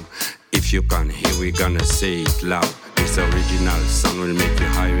sound. If you can't hear, we gonna say it loud. This original sound will make you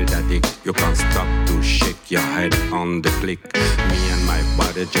higher addict. You can't stop to shake your head on the click. Me and my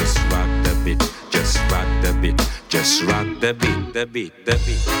body just rock the beat, just rock the beat, just rock the beat, the beat, the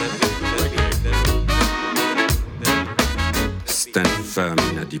beat, the beat, the beat, the beat. Stand firm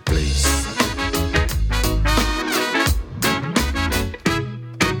in the place.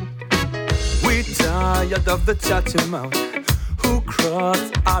 We tired of the chatty mouth who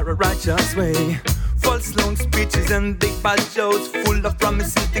crossed our righteous way. False long speeches and big bad shows full of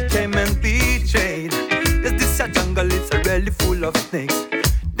promises they came and betrayed. Yes, this a jungle, it's a really full of snakes.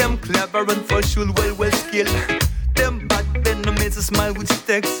 Them clever and for sure well skilled. Them bad enemies a smile which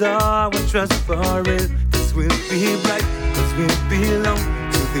takes our trust for real. This will be right, cause we belong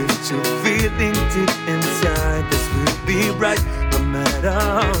to this true feeling deep inside. This will be right, no matter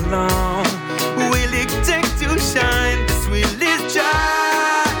how long will it take to shine. This will is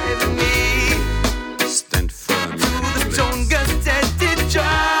driving me. Stand firm to the strongest steady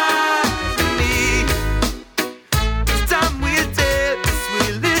driving me. This time we'll tell, this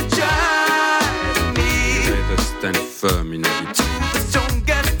will is driving me. Let us stand firm in the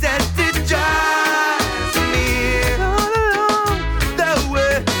strongest steady driving me. All along the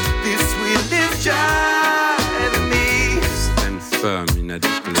way, this will is driving me. Stand firm in the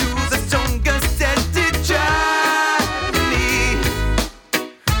place. The strongest steady driving me.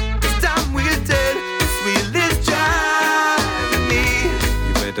 This time we'll tell, this will is driving me.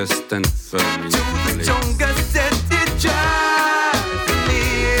 You better stand firm in the place. Strongest steady driving me.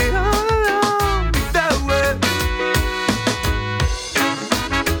 All along the way.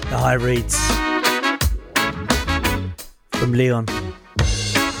 The High Reeds from Lyon,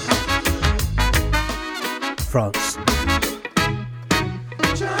 France.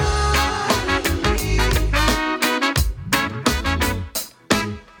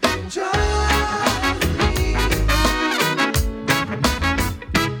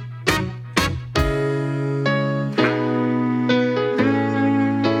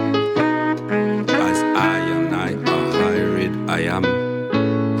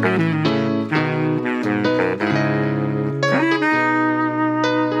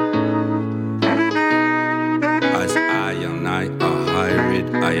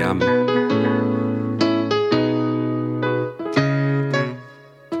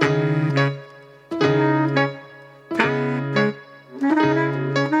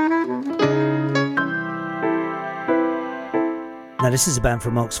 This is a band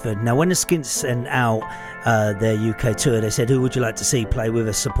from Oxford. Now, when the Skints sent out their UK tour, they said, who would you like to see play with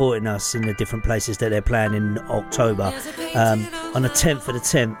us, supporting us in the different places that they're playing in October? On the 10th of the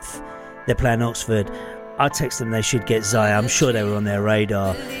 10th, they're playing Oxford. I texted them they should get Zaya. I'm sure they were on their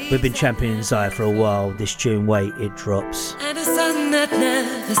radar. We've been championing Zaya for a while. This tune, Wait, it drops. And a sun that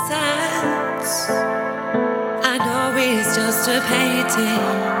never sets. I know it's just a painting,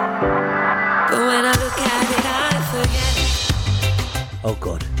 but when I look at it, I forget. Oh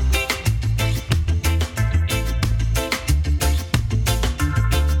God.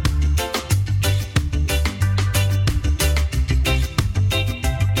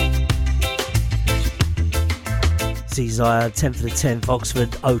 See Zaya, 10th of the 10th, Oxford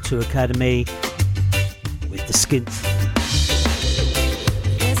O2 Academy with the Skints.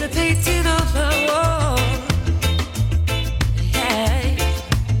 There's a painting on my wall,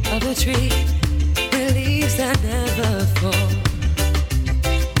 yeah, of a tree with leaves that never fall.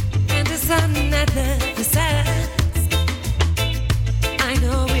 Sun that never sets. I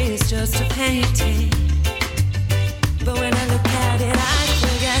know it's just a painting, but when I look at it, I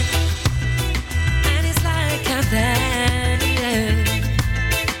forget. And it's like I'm there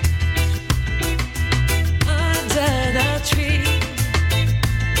under the tree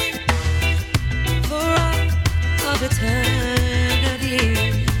for all of eternity,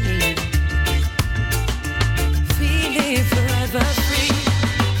 feeling forever free.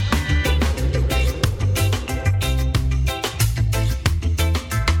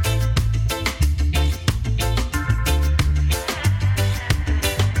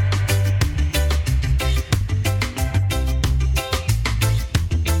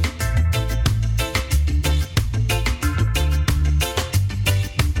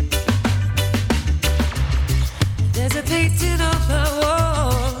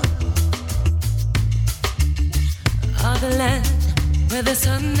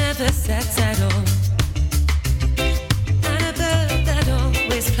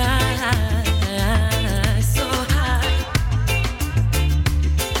 always fly so high.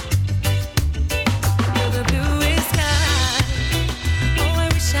 You're the bluest sky. Oh, I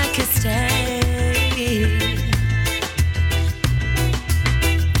wish I could stay.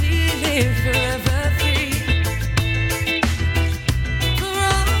 We live forever free for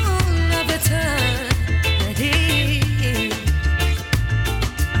all of eternity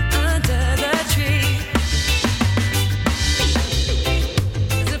under the tree.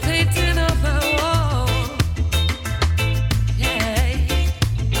 There's a painting on my wall, yeah,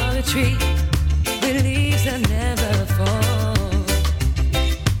 on a tree with leaves that never fall,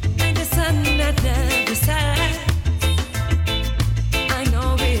 and the sun that never sets. I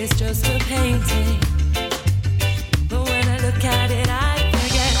know it's just a painting, but when I look at it, I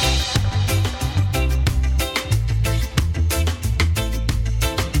forget.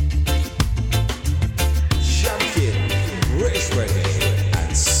 Champion, British Reggae,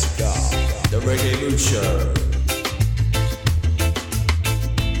 and Ska, the Reggae Mood Show.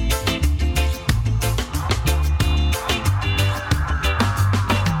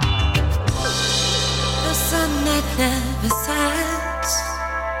 The sun that never sets.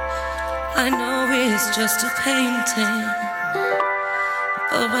 I know it's just a painting,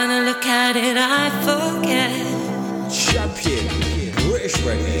 but when I look at it, I forget. Champion, British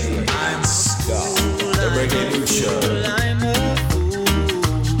Reggae, and Ska, the Reggae Mood Show. I'm a fool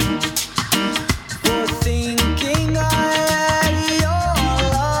for thinking I had your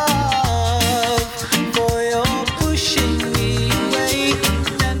love, for your pushing me away,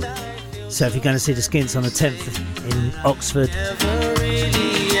 and I So if you're going to see the Skints on the 10th in Oxford, never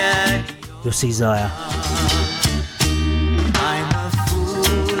really had. you'll see Zaya. I'm a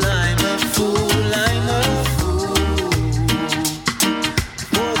fool, I'm a fool, I'm a fool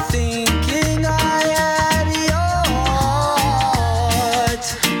for thinking I had your heart,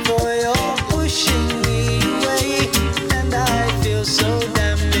 for your pushing me away, and I feel so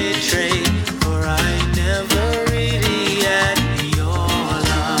damn betrayed, for I never really had your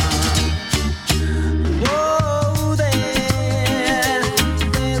love. Whoa there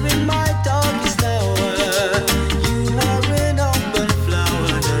in my darkest hour, you are an open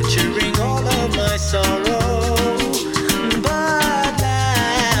flower, nurturing all of my sorrow. But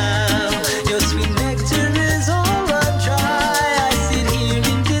now your sweet nectar is all run dry. I sit here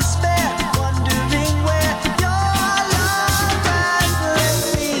in despair, wondering where your love has left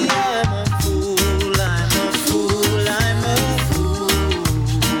me. I'm a fool, I'm a fool, I'm a fool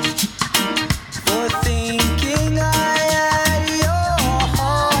for thinking I had your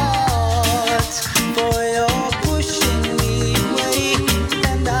heart, for your pushing me away,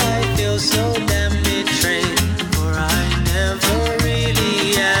 and I feel so damn betrayed, for I never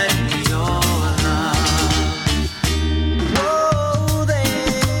really had your love. Whoa there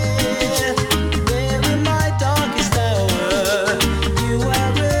in my darkest hour, you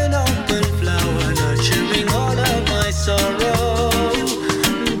are an open flower, nurturing all of my sorrow.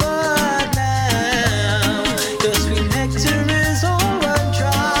 But now your sweet nectar is all run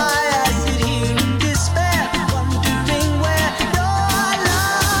dry. I sit here in despair, wondering where your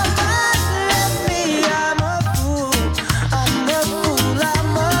love has left me. I'm a fool, I'm a fool,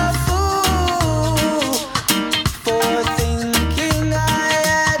 I'm a fool for thinking I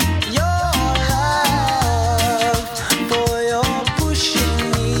had your love, for your pushing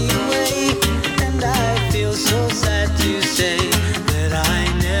me away, and I feel so sad to say that I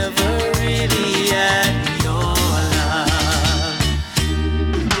never really had your love.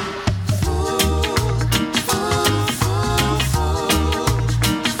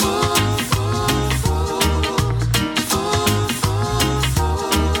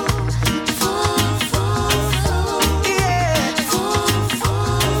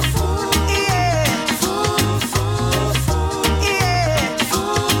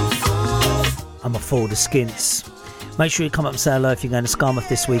 I'm a fool, the Skints. Make sure you come up and say hello if you're going to Skarmouth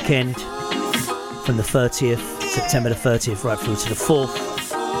this weekend. From the 30th, September the 30th, right through to the 4th.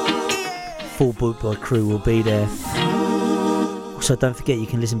 Full Bootboy crew will be there. Also, don't forget you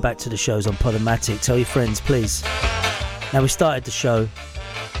can listen back to the shows on Podomatic. Tell your friends, please. Now, we started the show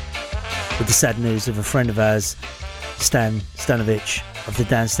with the sad news of a friend of ours, Stan Stanovich of the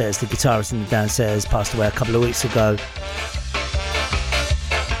Downstairs, the guitarist in the Downstairs, passed away a couple of weeks ago.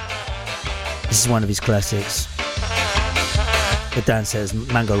 This is one of his classics. The Downstairs,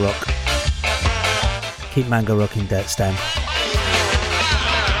 Mango Rock. Keep Mango rocking, Stan.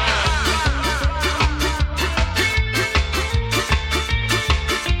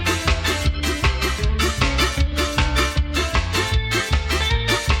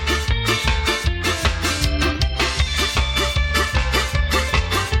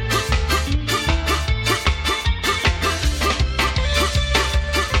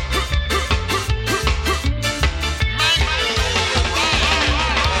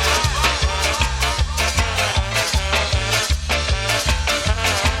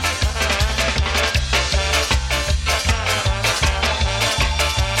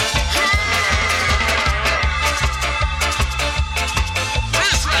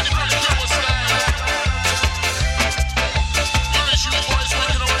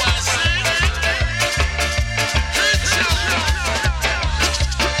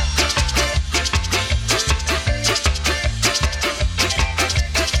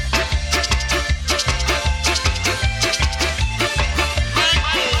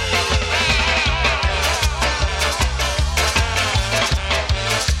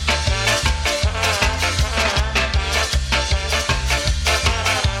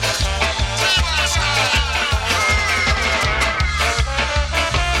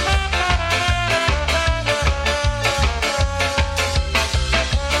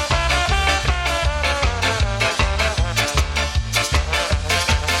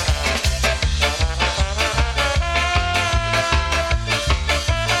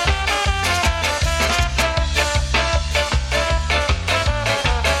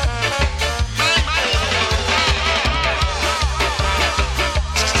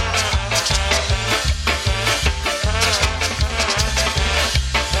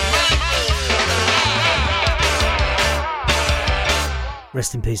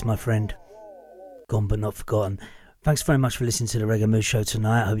 Rest in peace, my friend. Gone but not forgotten. Thanks very much for listening to the Reggae Mood Show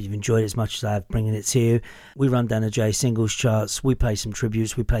tonight. I hope you've enjoyed it as much as I have bringing it to you. We run down the J singles charts. We play some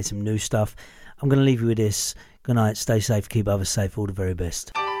tributes. We play some new stuff. I'm going to leave you with this. Good night. Stay safe. Keep others safe. All the very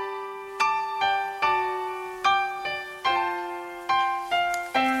best.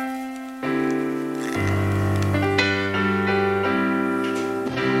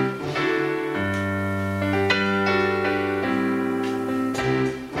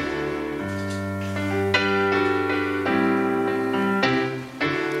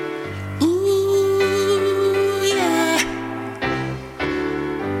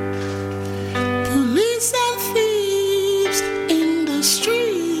 Police and thieves in the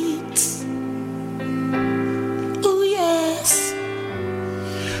streets. Oh yes,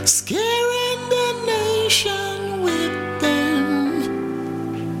 scaring the nation with them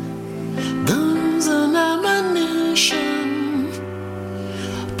guns and ammunition.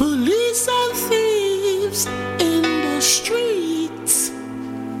 Police and thieves in the streets.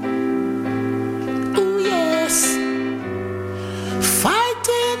 Oh yes,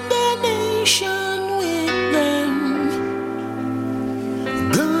 fighting the nation with them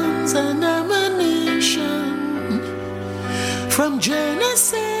guns and ammunition. From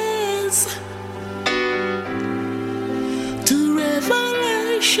Genesis to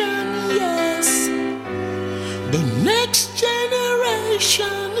Revelation, yes, the next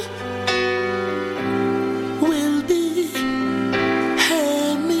generation will be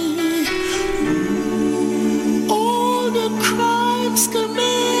me. All the crimes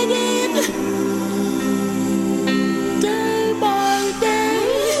committed day by day,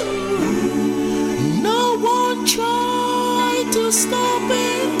 no one tried to stop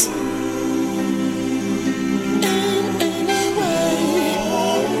it in any way.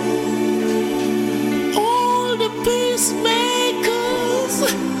 All the peacemakers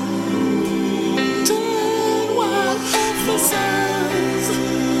turn wild officers.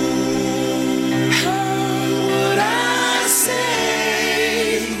 How would I say?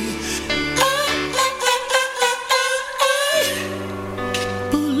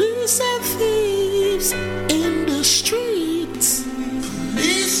 Police and thieves in the streets.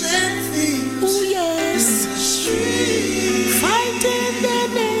 Police and thieves. Oh yes. In the streets. Fighting the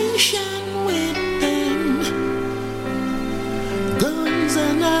nation with them guns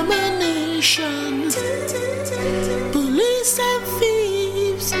and ammunition. Police and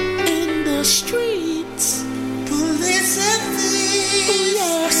thieves in the streets. Police and thieves. Oh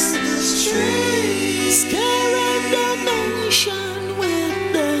yes. In the streets. Scaring the nation with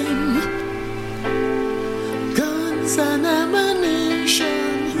them guns and ammunition.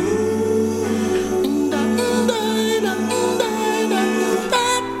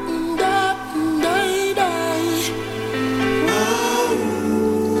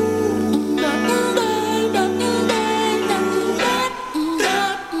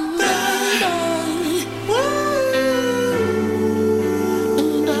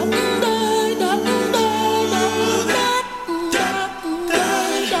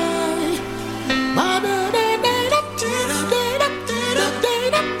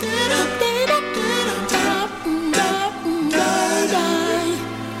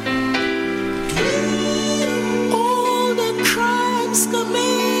 All the crimes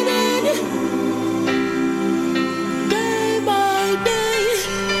committed day by day,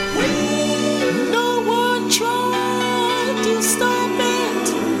 no one tried to stop it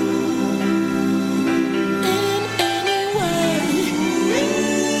in any way.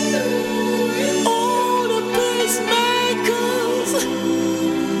 All the peacemakers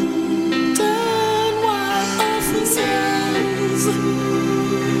turn wild officers.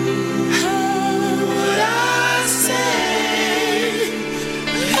 How would I say?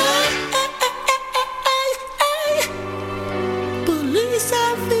 Police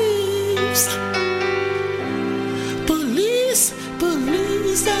and thieves. Police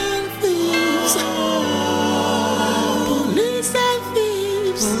and thieves. Police and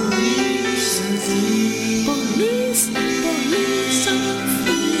thieves. Police and thieves. Police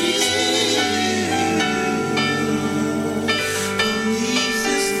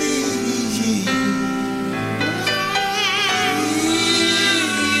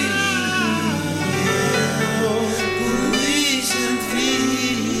and thieves.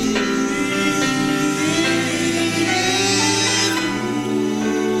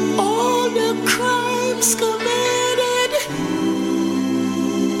 All the crimes committed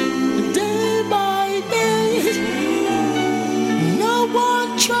day by day, no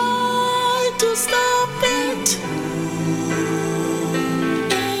one tried to stop it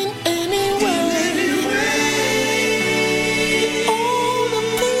in any way. All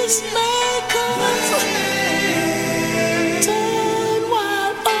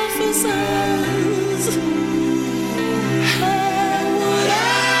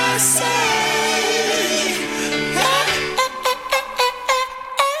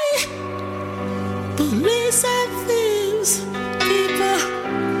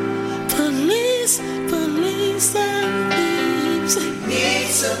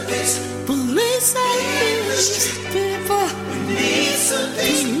some peace. Police and peace. People. We need some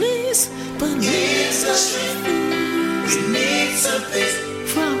peace. Police and peace. We need some peace.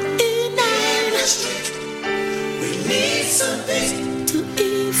 From E9 we need some peace to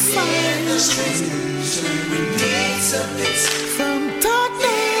E5. We need some peace. From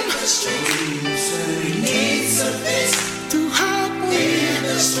Tottenham we need some peace to Hackney.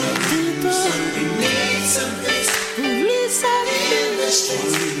 People we need some peace. Police and peace.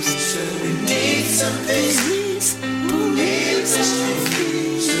 We need some peace. Police and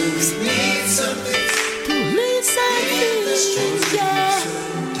peace. We need some peace. Police and peace.